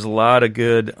 but there's a lot of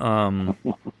good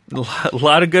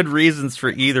reasons for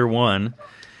either one.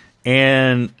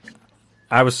 And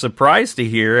I was surprised to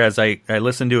hear, as I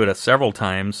listened to it several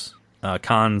times,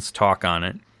 Cahn's talk on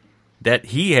it, that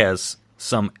he has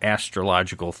some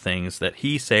astrological things that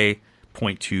he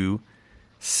point to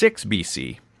 6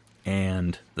 BC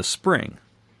and the spring.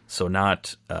 So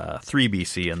not 3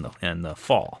 BC and the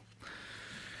fall.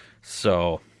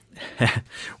 So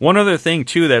one other thing,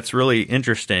 too, that's really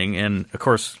interesting, and, of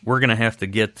course, we're going to have to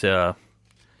get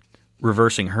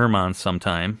Reversing Hermann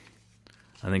sometime.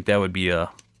 I think that would be a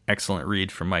excellent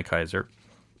read from Mike Heiser.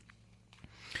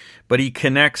 But he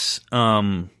connects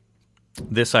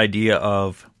this idea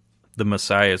of the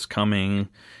Messiah's coming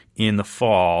in the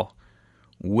fall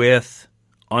with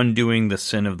undoing the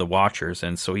sin of the Watchers.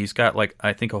 And so he's got,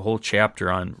 I think, a whole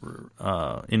chapter on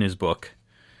in his book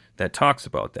that talks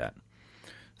about that.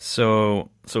 So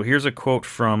here's a quote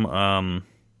from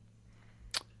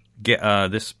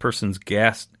this person's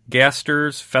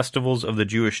Gaster's Festivals of the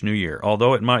Jewish New Year.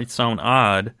 Although it might sound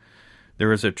odd,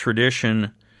 there is a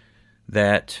tradition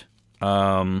that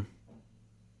the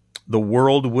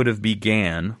world would have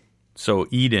began, so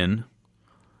Eden,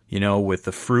 with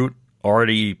the fruit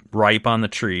already ripe on the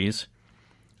trees,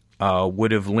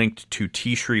 would have linked to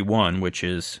Tishri 1, which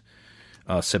is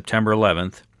September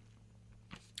 11th,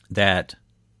 that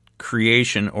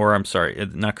creation,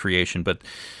 not creation, but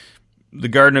the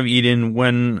Garden of Eden,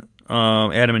 when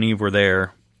Adam and Eve were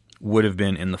there, would have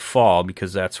been in the fall,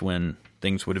 because that's when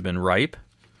things would have been ripe.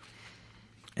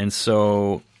 And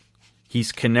so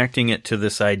he's connecting it to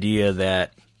this idea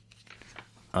that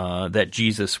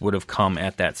Jesus would have come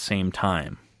at that same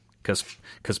time,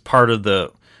 because part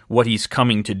of what he's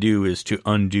coming to do is to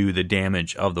undo the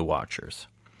damage of the Watchers.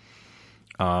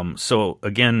 So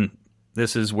again,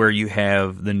 this is where you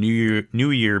have the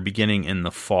New Year beginning in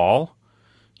the fall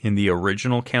in the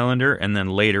original calendar, and then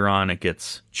later on it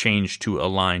gets changed to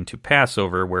align to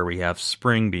Passover, where we have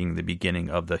spring being the beginning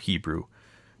of the Hebrew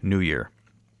New Year.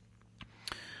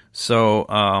 So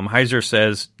Heiser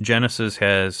says Genesis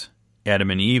has Adam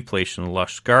and Eve placed in a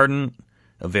lush garden,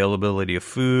 availability of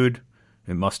food,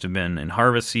 it must have been in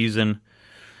harvest season,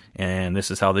 and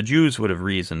this is how the Jews would have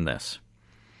reasoned this.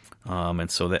 And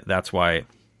so that's why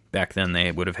back then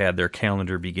they would have had their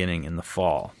calendar beginning in the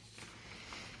fall.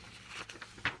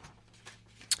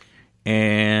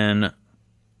 And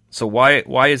so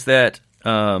why is that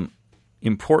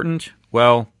important?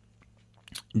 Well,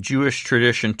 Jewish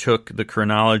tradition took the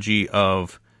chronology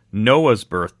of Noah's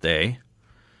birthday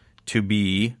to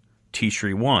be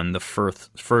Tishri 1, the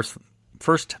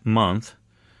first month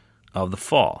of the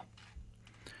fall.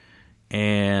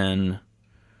 And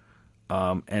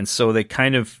so they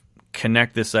kind of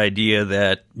connect this idea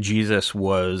that Jesus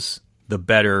was the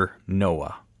better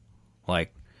Noah.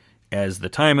 Like, as the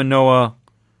time of Noah,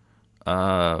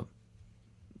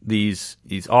 these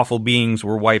awful beings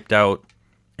were wiped out,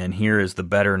 and here is the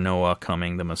better Noah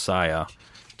coming, the Messiah,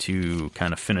 to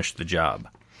kind of finish the job.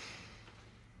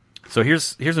 So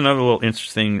here's another little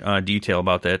interesting detail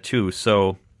about that too.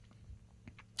 So,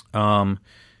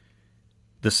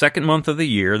 the second month of the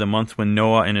year, the month when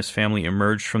Noah and his family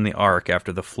emerged from the ark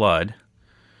after the flood,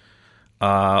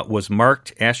 was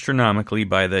marked astronomically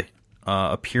by the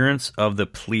appearance of the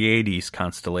Pleiades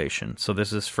constellation. So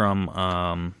this is from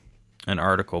an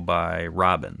article by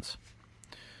Robbins.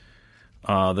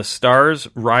 The stars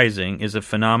rising is a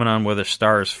phenomenon where the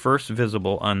star is first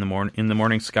visible in the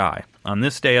morning sky. On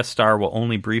this day, a star will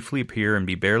only briefly appear and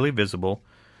be barely visible,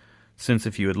 since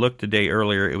if you had looked a day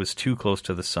earlier, it was too close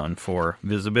to the sun for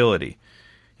visibility.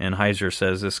 And Heiser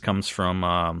says this comes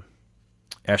from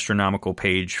astronomical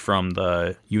page from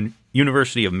the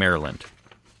University of Maryland.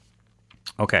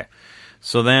 Okay,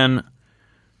 so then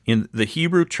In the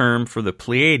Hebrew term for the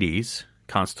Pleiades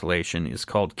constellation is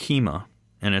called Kima,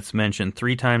 and it's mentioned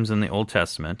 3 times in the Old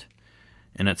Testament,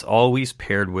 and it's always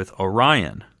paired with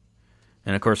Orion.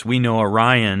 And of course, we know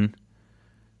Orion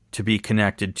to be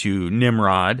connected to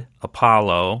Nimrod,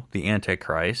 Apollo, the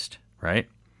Antichrist, right?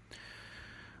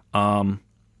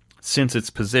 Since its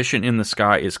position in the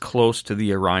sky is close to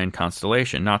the Orion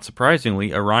constellation. Not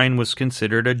surprisingly, Orion was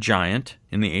considered a giant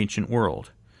in the ancient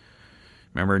world.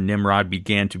 Remember, Nimrod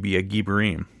began to be a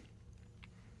Gibborim.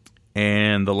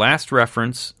 And the last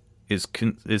reference is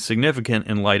significant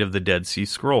in light of the Dead Sea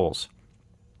Scrolls.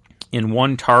 In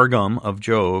one Targum of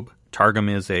Job, Targum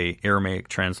is a Aramaic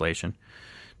translation,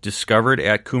 discovered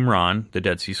at Qumran, the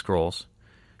Dead Sea Scrolls,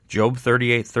 Job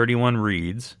 38:31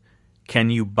 reads, "Can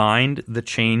you bind the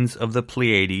chains of the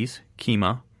Pleiades,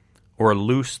 Kima, or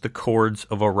loose the cords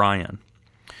of Orion?"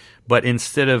 But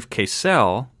instead of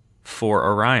Kesel for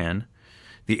Orion,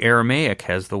 the Aramaic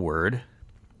has the word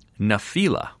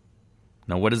Nephilah.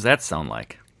 Now, what does that sound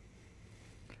like?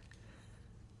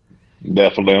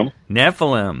 Nephilim.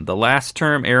 Nephilim. The last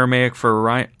term Aramaic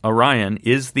for Orion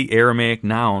is the Aramaic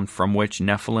noun from which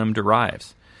Nephilim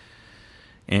derives.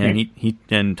 And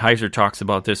and Heiser talks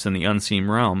about this in the Unseen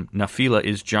Realm. Nephilah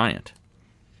is giant.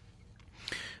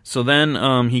 So then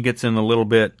he gets in a little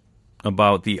bit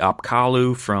about the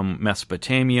Apkallu from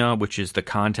Mesopotamia, which is the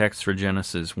context for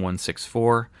Genesis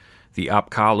 1:6-4. The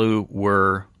Apkallu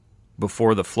were,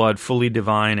 before the flood, fully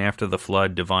divine. After the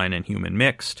flood, divine and human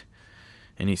mixed.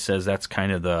 And he says that's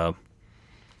kind of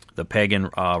the pagan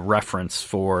reference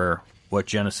for what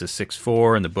Genesis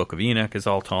 6:4 and the Book of Enoch is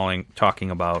all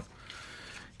talking about.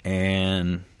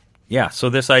 And yeah, so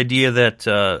this idea that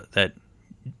that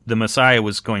the Messiah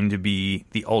was going to be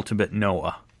the ultimate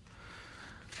Noah.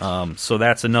 So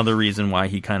that's another reason why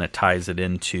he kind of ties it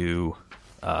into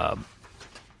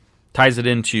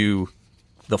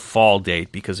the fall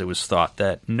date, because it was thought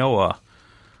that Noah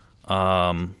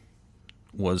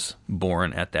was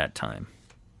born at that time.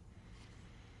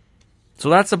 So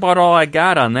that's about all I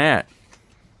got on that.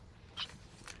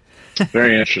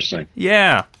 Very interesting.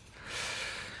 Yeah.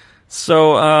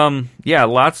 So yeah,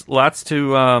 lots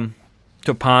to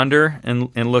ponder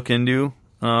and look into.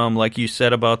 Like you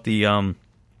said about the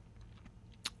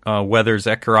whether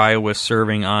Zechariah was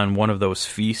serving on one of those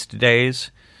feast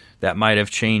days, that might have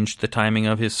changed the timing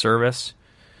of his service.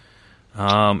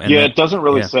 It doesn't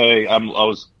really say. I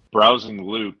was browsing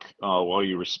Luke while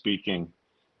you were speaking,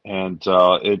 and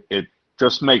it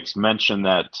just makes mention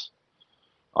that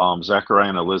Zechariah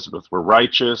and Elizabeth were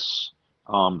righteous,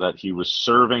 that he was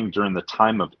serving during the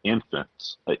time of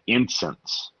incense.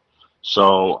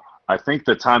 So I think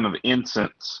the time of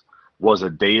incense was a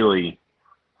daily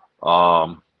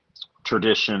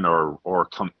tradition or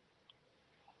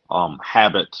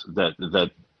habit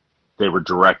that they were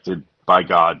directed by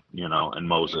God, and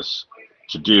Moses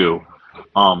to do.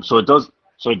 So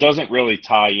it doesn't really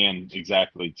tie in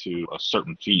exactly to a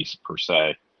certain feast per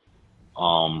se,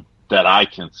 that I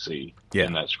can see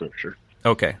in that scripture.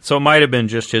 Okay, so it might have been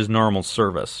just his normal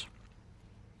service.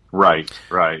 Right.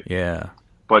 Yeah.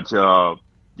 But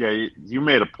you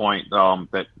made a point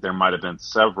that there might have been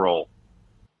several.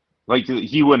 Like,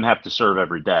 he wouldn't have to serve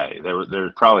every day. There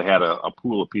probably had a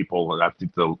pool of people. I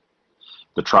think the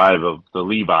tribe of the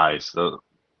Levites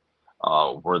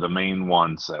were the main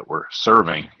ones that were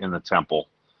serving in the temple,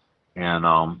 and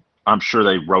I'm sure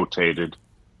they rotated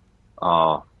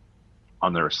on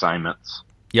their assignments.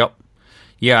 Yep.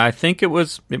 Yeah, I think it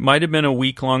might have been a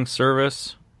week-long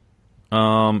service,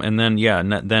 and then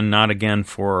then not again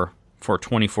for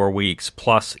 24 weeks,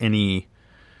 plus any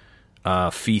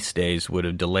feast days would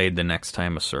have delayed the next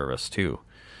time of service too.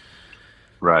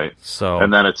 Right. So,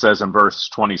 and then it says in verse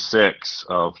 26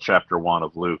 of chapter 1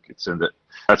 of Luke,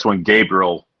 that's when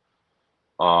Gabriel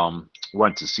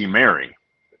went to see Mary,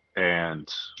 and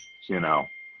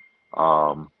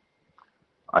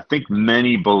I think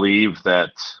many believe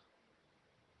that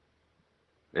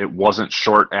it wasn't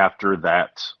short after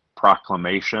that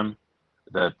proclamation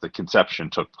that the conception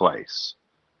took place.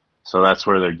 So that's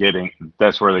where they're getting the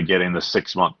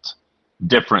 6-month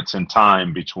difference in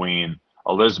time between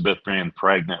Elizabeth being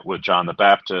pregnant with John the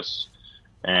Baptist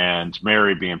and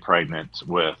Mary being pregnant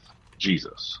with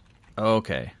Jesus.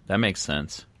 Okay, that makes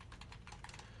sense.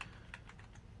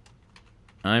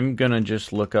 I'm going to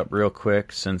just look up real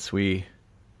quick, since we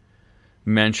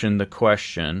mentioned the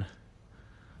question,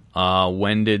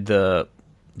 when did the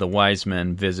wise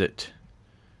men visit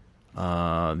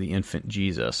the infant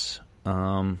Jesus?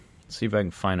 See if I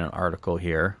can find an article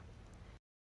here.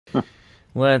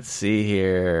 Let's see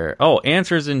here. Oh,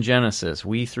 answers in Genesis.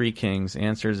 We Three Kings,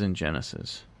 answers in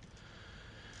Genesis.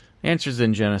 Answers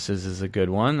in Genesis is a good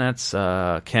one. That's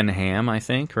Ken Ham, I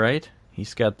think, right?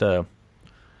 He's got the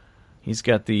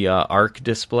ark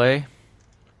display.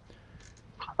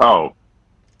 Oh,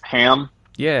 Ham?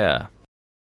 Yeah.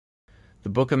 The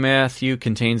book of Matthew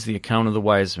contains the account of the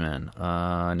wise men.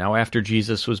 Now after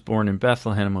Jesus was born in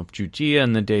Bethlehem of Judea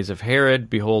in the days of Herod,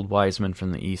 behold, wise men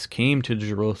from the east came to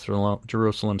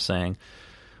Jerusalem, saying,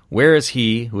 Where is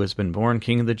he who has been born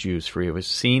King of the Jews? For we have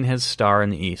seen his star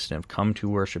in the east and have come to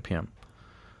worship him.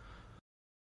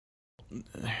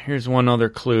 Here's one other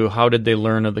clue. How did they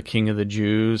learn of the King of the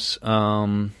Jews?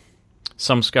 Some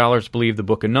scholars believe the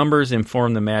book of Numbers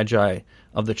informed the Magi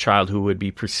of the child who would be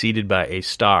preceded by a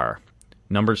star.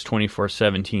 Numbers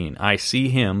 24:17. I see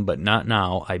him, but not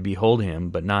now. I behold him,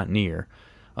 but not near.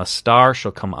 A star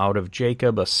shall come out of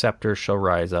Jacob. A scepter shall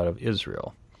rise out of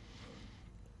Israel.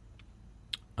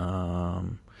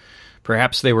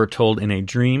 Perhaps they were told in a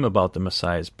dream about the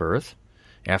Messiah's birth.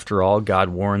 After all, God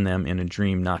warned them in a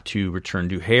dream not to return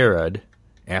to Herod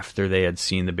after they had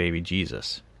seen the baby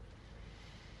Jesus.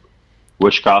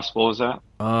 Which gospel is that?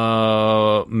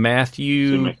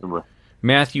 Matthew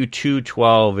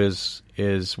 2:12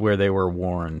 is where they were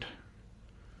warned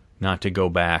not to go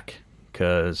back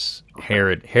because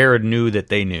Herod knew that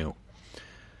they knew.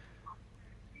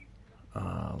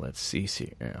 Let's see.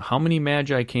 How many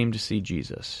magi came to see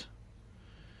Jesus?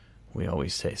 We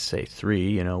always say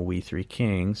three. We three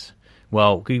kings.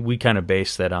 Well, we kind of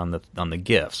base that on the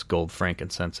gifts: gold,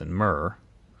 frankincense, and myrrh.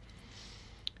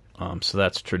 So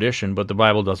that's tradition, but the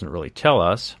Bible doesn't really tell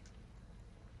us.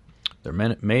 There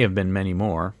may have been many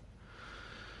more.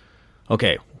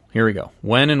 Okay, here we go.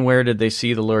 When and where did they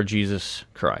see the Lord Jesus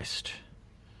Christ?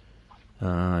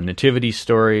 Nativity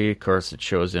story, of course, it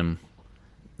shows him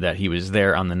that he was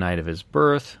there on the night of his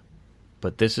birth,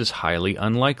 but this is highly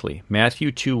unlikely.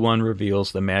 Matthew 2:1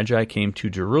 reveals the Magi came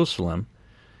to Jerusalem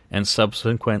and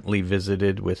subsequently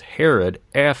visited with Herod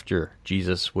after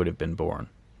Jesus would have been born.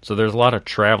 So there's a lot of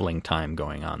traveling time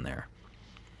going on there.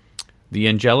 The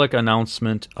angelic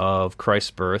announcement of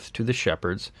Christ's birth to the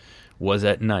shepherds was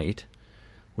at night,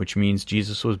 which means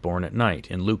Jesus was born at night.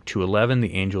 In Luke 2:11,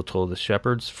 the angel told the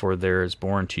shepherds, For there is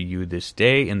born to you this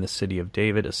day in the city of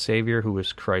David a Savior who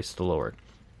is Christ the Lord.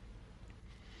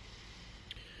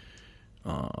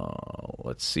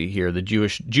 Let's see here. The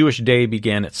Jewish day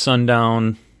began at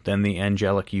sundown. Then the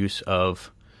angelic use of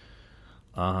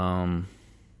the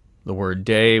word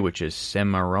day, which is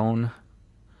semaron,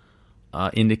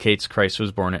 indicates Christ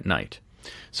was born at night.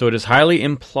 So it is highly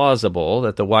implausible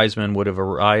that the wise men would have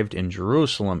arrived in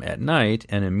Jerusalem at night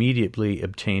and immediately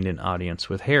obtained an audience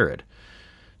with Herod.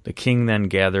 The king then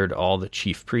gathered all the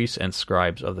chief priests and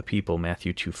scribes of the people,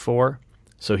 Matthew 2:4,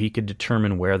 so he could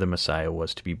determine where the Messiah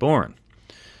was to be born.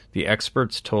 The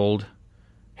experts told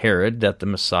Herod that the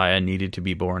Messiah needed to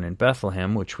be born in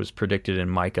Bethlehem, which was predicted in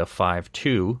Micah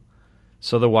 5:2,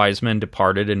 so the wise men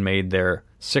departed and made their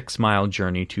 6-mile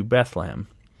journey to Bethlehem.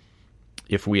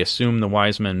 If we assume the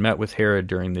wise men met with Herod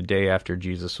during the day after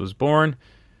Jesus was born,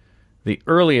 the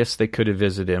earliest they could have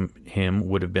visited him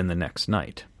would have been the next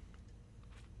night.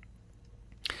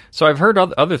 So I've heard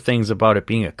other things about it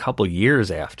being a couple years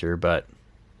after, but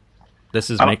this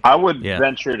is... I would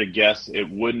venture to guess it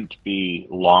wouldn't be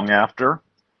long after.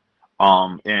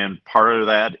 And part of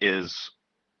that is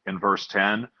in verse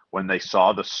 10, when they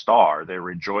saw the star, they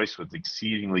rejoiced with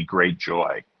exceedingly great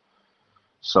joy.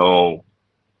 So,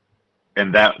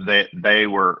 and that they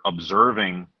were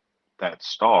observing that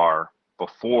star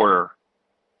before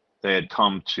they had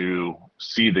come to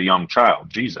see the young child,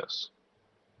 Jesus.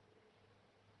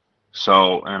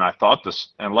 So, and I thought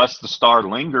this, unless the star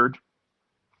lingered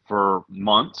for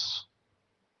months,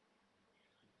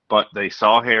 but they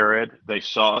saw Herod, they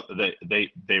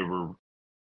were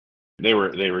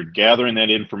gathering that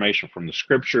information from the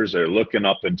scriptures. They're looking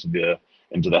up into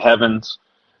the heavens.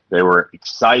 They were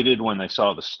excited when they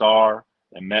saw the star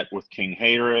and met with King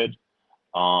Herod.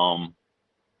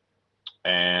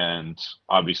 And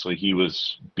obviously he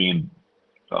was being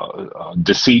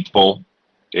deceitful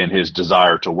in his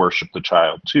desire to worship the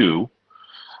child too.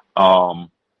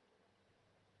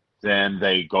 Then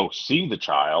they go see the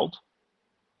child,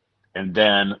 and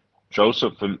then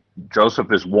Joseph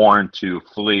is warned to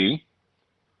flee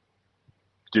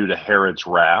due to Herod's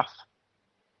wrath,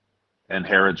 and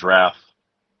Herod's wrath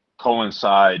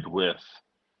coincide with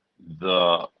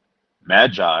the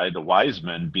Magi, the wise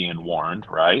men, being warned,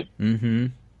 right? Mm-hmm.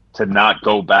 To not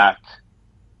go back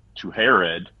to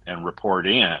Herod and report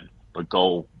in, but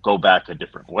go back a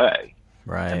different way.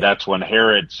 Right. And that's when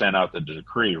Herod sent out the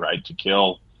decree, right, to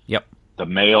kill Yep. the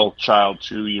male child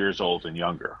 2 years old and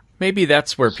younger. Maybe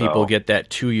that's where people So, get that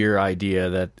 2-year idea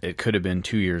that it could have been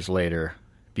 2 years later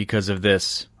because of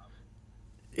this.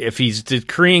 If he's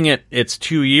decreeing it's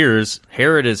 2 years,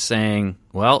 Herod is saying,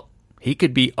 well, he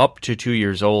could be up to 2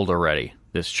 years old already,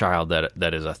 this child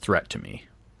that is a threat to me.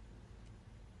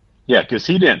 yeah, because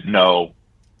he didn't know,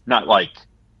 not like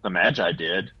the Magi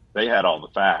did. They had all the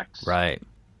facts. Right.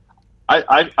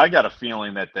 I got a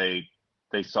feeling that they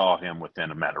saw him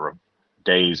within a matter of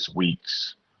days,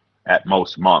 weeks, at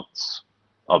most months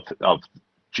of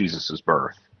Jesus's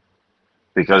birth,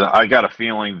 because I got a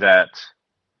feeling that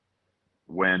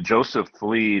when Joseph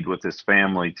fled with his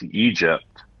family to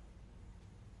Egypt,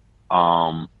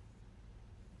 I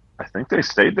think they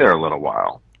stayed there a little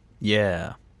while.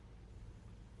 Yeah.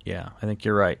 Yeah, I think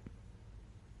you're right.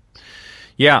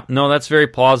 Yeah, no, that's very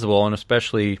plausible, and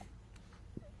especially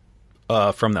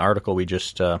from the article we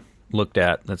just looked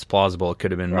at, that's plausible. It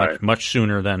could have been Right. much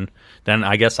sooner than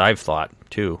I guess I've thought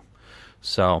too.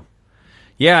 So,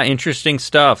 yeah, interesting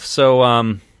stuff. So,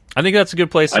 I think that's a good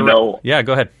place to. I know. Yeah,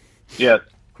 go ahead. Yeah,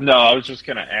 no, I was just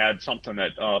going to add something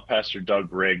that Pastor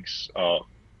Doug Riggs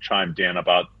chimed in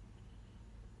about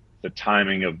the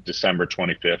timing of December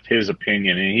 25th. His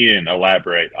opinion, and he didn't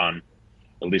elaborate on,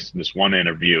 at least in this one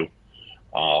interview,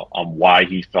 on why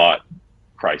he thought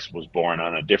Christ was born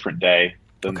on a different day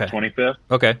than the 25th.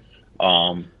 Okay.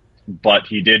 But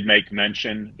he did make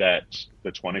mention that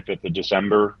the 25th of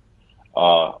December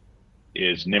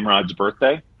is Nimrod's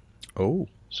birthday. Oh.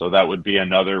 So that would be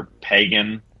another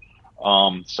pagan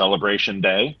celebration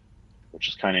day, which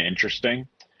is kind of interesting.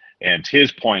 And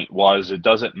his point was, it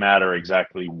doesn't matter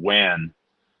exactly when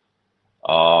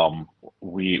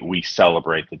we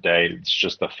celebrate the day. It's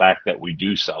just the fact that we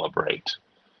do celebrate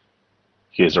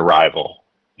his arrival,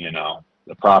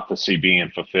 the prophecy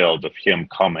being fulfilled of him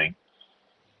coming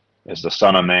as the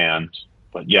Son of Man,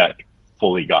 but yet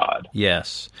fully God.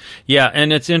 Yes. Yeah,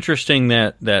 and it's interesting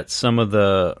that some of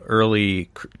the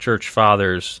early church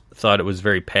fathers thought it was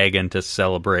very pagan to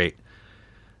celebrate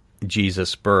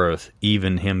Jesus' birth,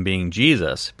 even him being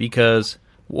Jesus, because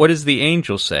what does the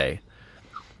angel say?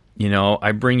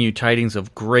 I bring you tidings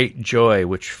of great joy,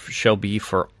 which shall be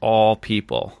for all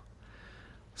people.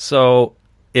 So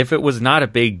if it was not a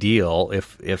big deal,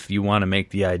 if you want to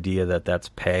make the idea that that's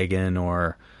pagan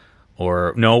or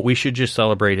no, we should just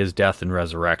celebrate his death and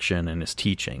resurrection and his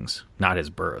teachings, not his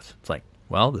birth. It's like,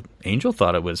 well, the angel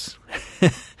thought it was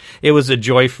it was a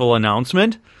joyful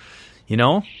announcement,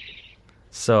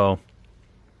 So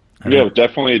yeah,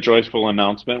 definitely a joyful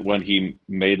announcement when he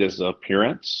made his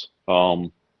appearance.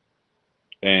 And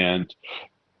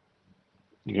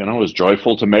it was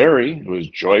joyful to Mary. It was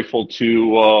joyful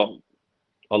to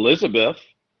Elizabeth,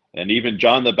 and even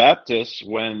John the Baptist,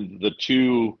 when the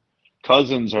two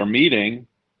cousins are meeting,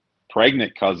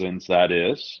 pregnant cousins, that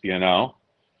is,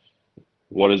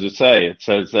 what does it say? It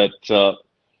says that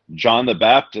John the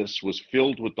Baptist was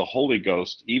filled with the Holy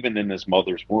Ghost even in his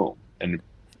mother's womb. And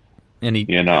he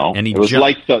it was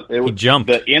jumped. like He jumped.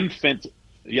 The infant.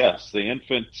 Yes, the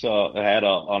infant had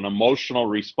an emotional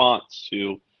response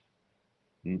to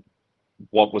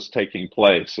what was taking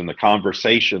place and the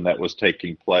conversation that was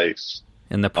taking place,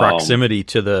 and the proximity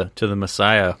to the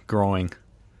Messiah growing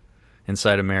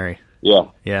inside of Mary. Yeah,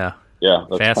 yeah,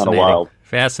 that's kind of wild.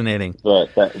 Fascinating.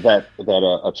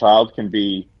 That a child can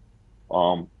be,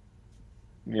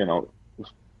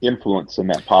 influenced in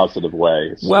that positive way.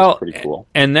 It's pretty cool.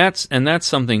 And that's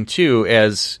something too.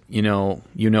 As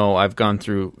I've gone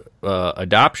through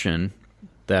adoption,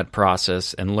 that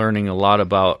process, and learning a lot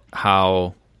about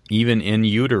how even in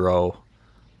utero,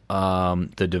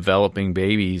 the developing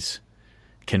babies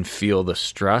can feel the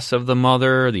stress of the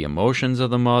mother, the emotions of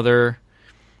the mother,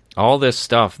 all this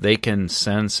stuff they can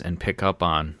sense and pick up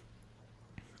on.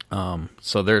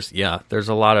 So there's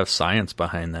a lot of science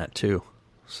behind that too.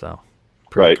 So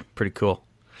pretty cool.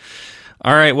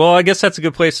 All right, well, I guess that's a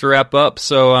good place to wrap up.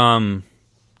 So and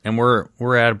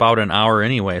we're at about an hour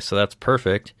anyway, so that's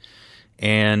perfect.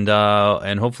 And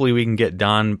hopefully we can get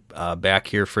Don back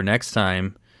here for next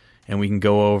time, and we can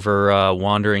go over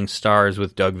Wandering Stars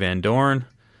with Doug Van Dorn,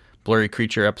 Blurry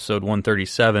Creature episode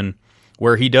 137,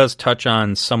 where he does touch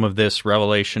on some of this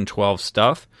Revelation 12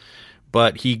 stuff,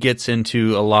 but he gets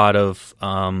into a lot of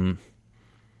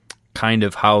kind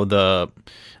of how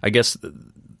I guess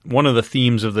one of the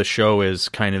themes of the show is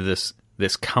kind of this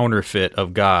counterfeit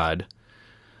of God,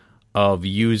 of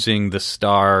using the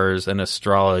stars and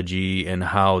astrology and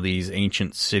how these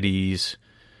ancient cities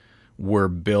were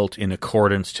built in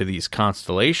accordance to these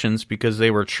constellations because they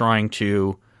were trying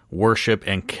to worship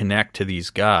and connect to these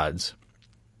gods.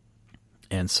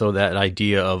 And so that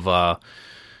idea of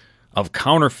of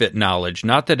counterfeit knowledge.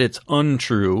 Not that it's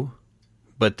untrue,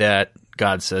 but that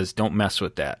God says, don't mess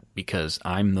with that, because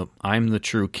I'm the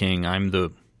true king. I'm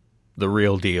the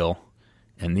real deal,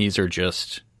 and these are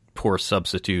just poor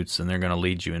substitutes, and they're going to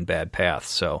lead you in bad paths.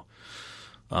 So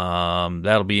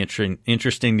that'll be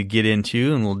interesting to get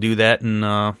into, and we'll do that in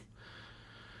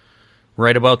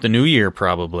right about the new year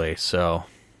probably. So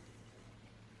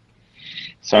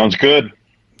sounds good.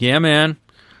 Yeah, man.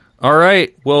 All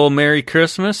right. Well, Merry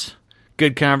Christmas.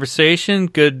 Good conversation.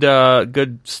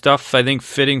 Good stuff. I think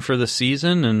fitting for the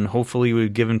season, and hopefully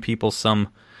we've given people some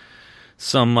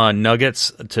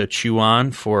nuggets to chew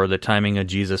on for the timing of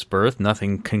Jesus' birth.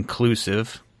 Nothing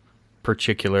conclusive,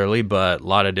 particularly, but a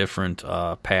lot of different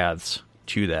paths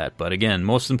to that. But again,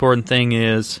 most important thing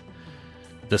is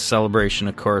the celebration,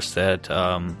 of course, that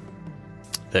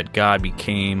that God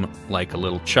became like a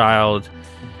little child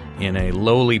in a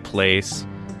lowly place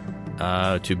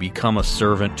to become a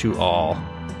servant to all,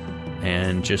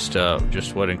 and just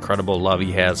what incredible love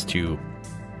He has to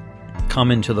come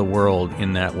into the world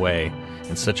in that way,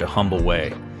 in such a humble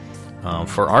way,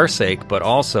 for our sake, but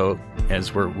also,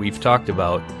 as we've talked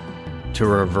about, to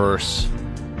reverse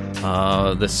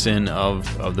the sin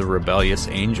of the rebellious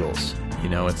angels. You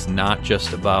know, it's not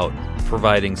just about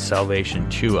providing salvation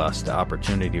to us, the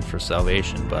opportunity for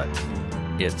salvation, but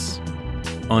it's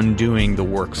undoing the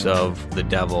works of the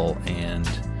devil and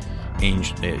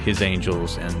his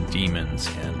angels and demons,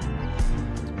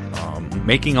 and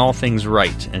making all things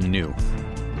right and new.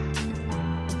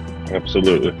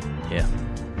 Absolutely. Yeah.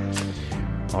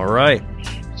 All right.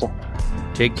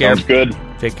 Take care. Sounds good.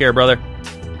 Take care, brother.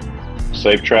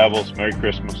 Safe travels. Merry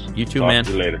Christmas. You too, Talk man.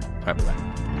 to you later. Bye-bye.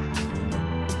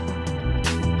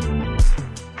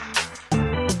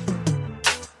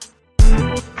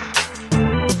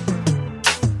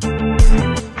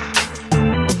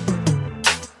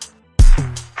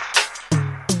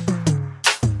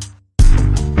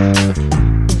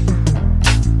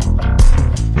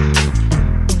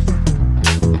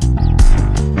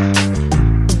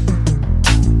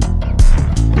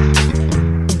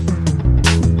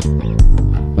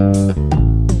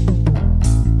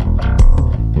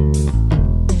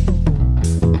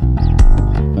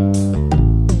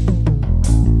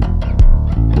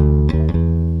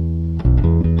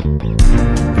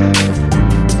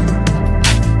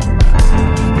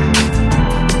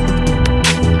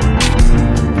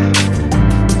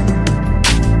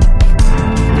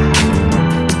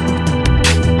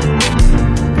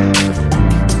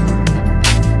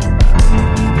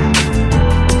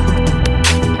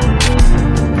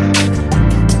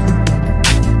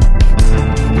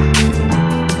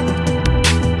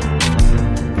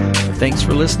 Thanks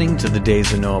for listening to the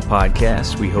Days of Noah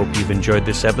podcast. We hope you've enjoyed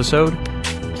this episode.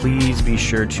 Please be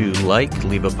sure to like,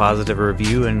 leave a positive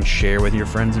review, and share with your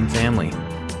friends and family.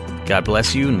 God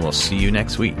bless you, and we'll see you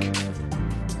next week.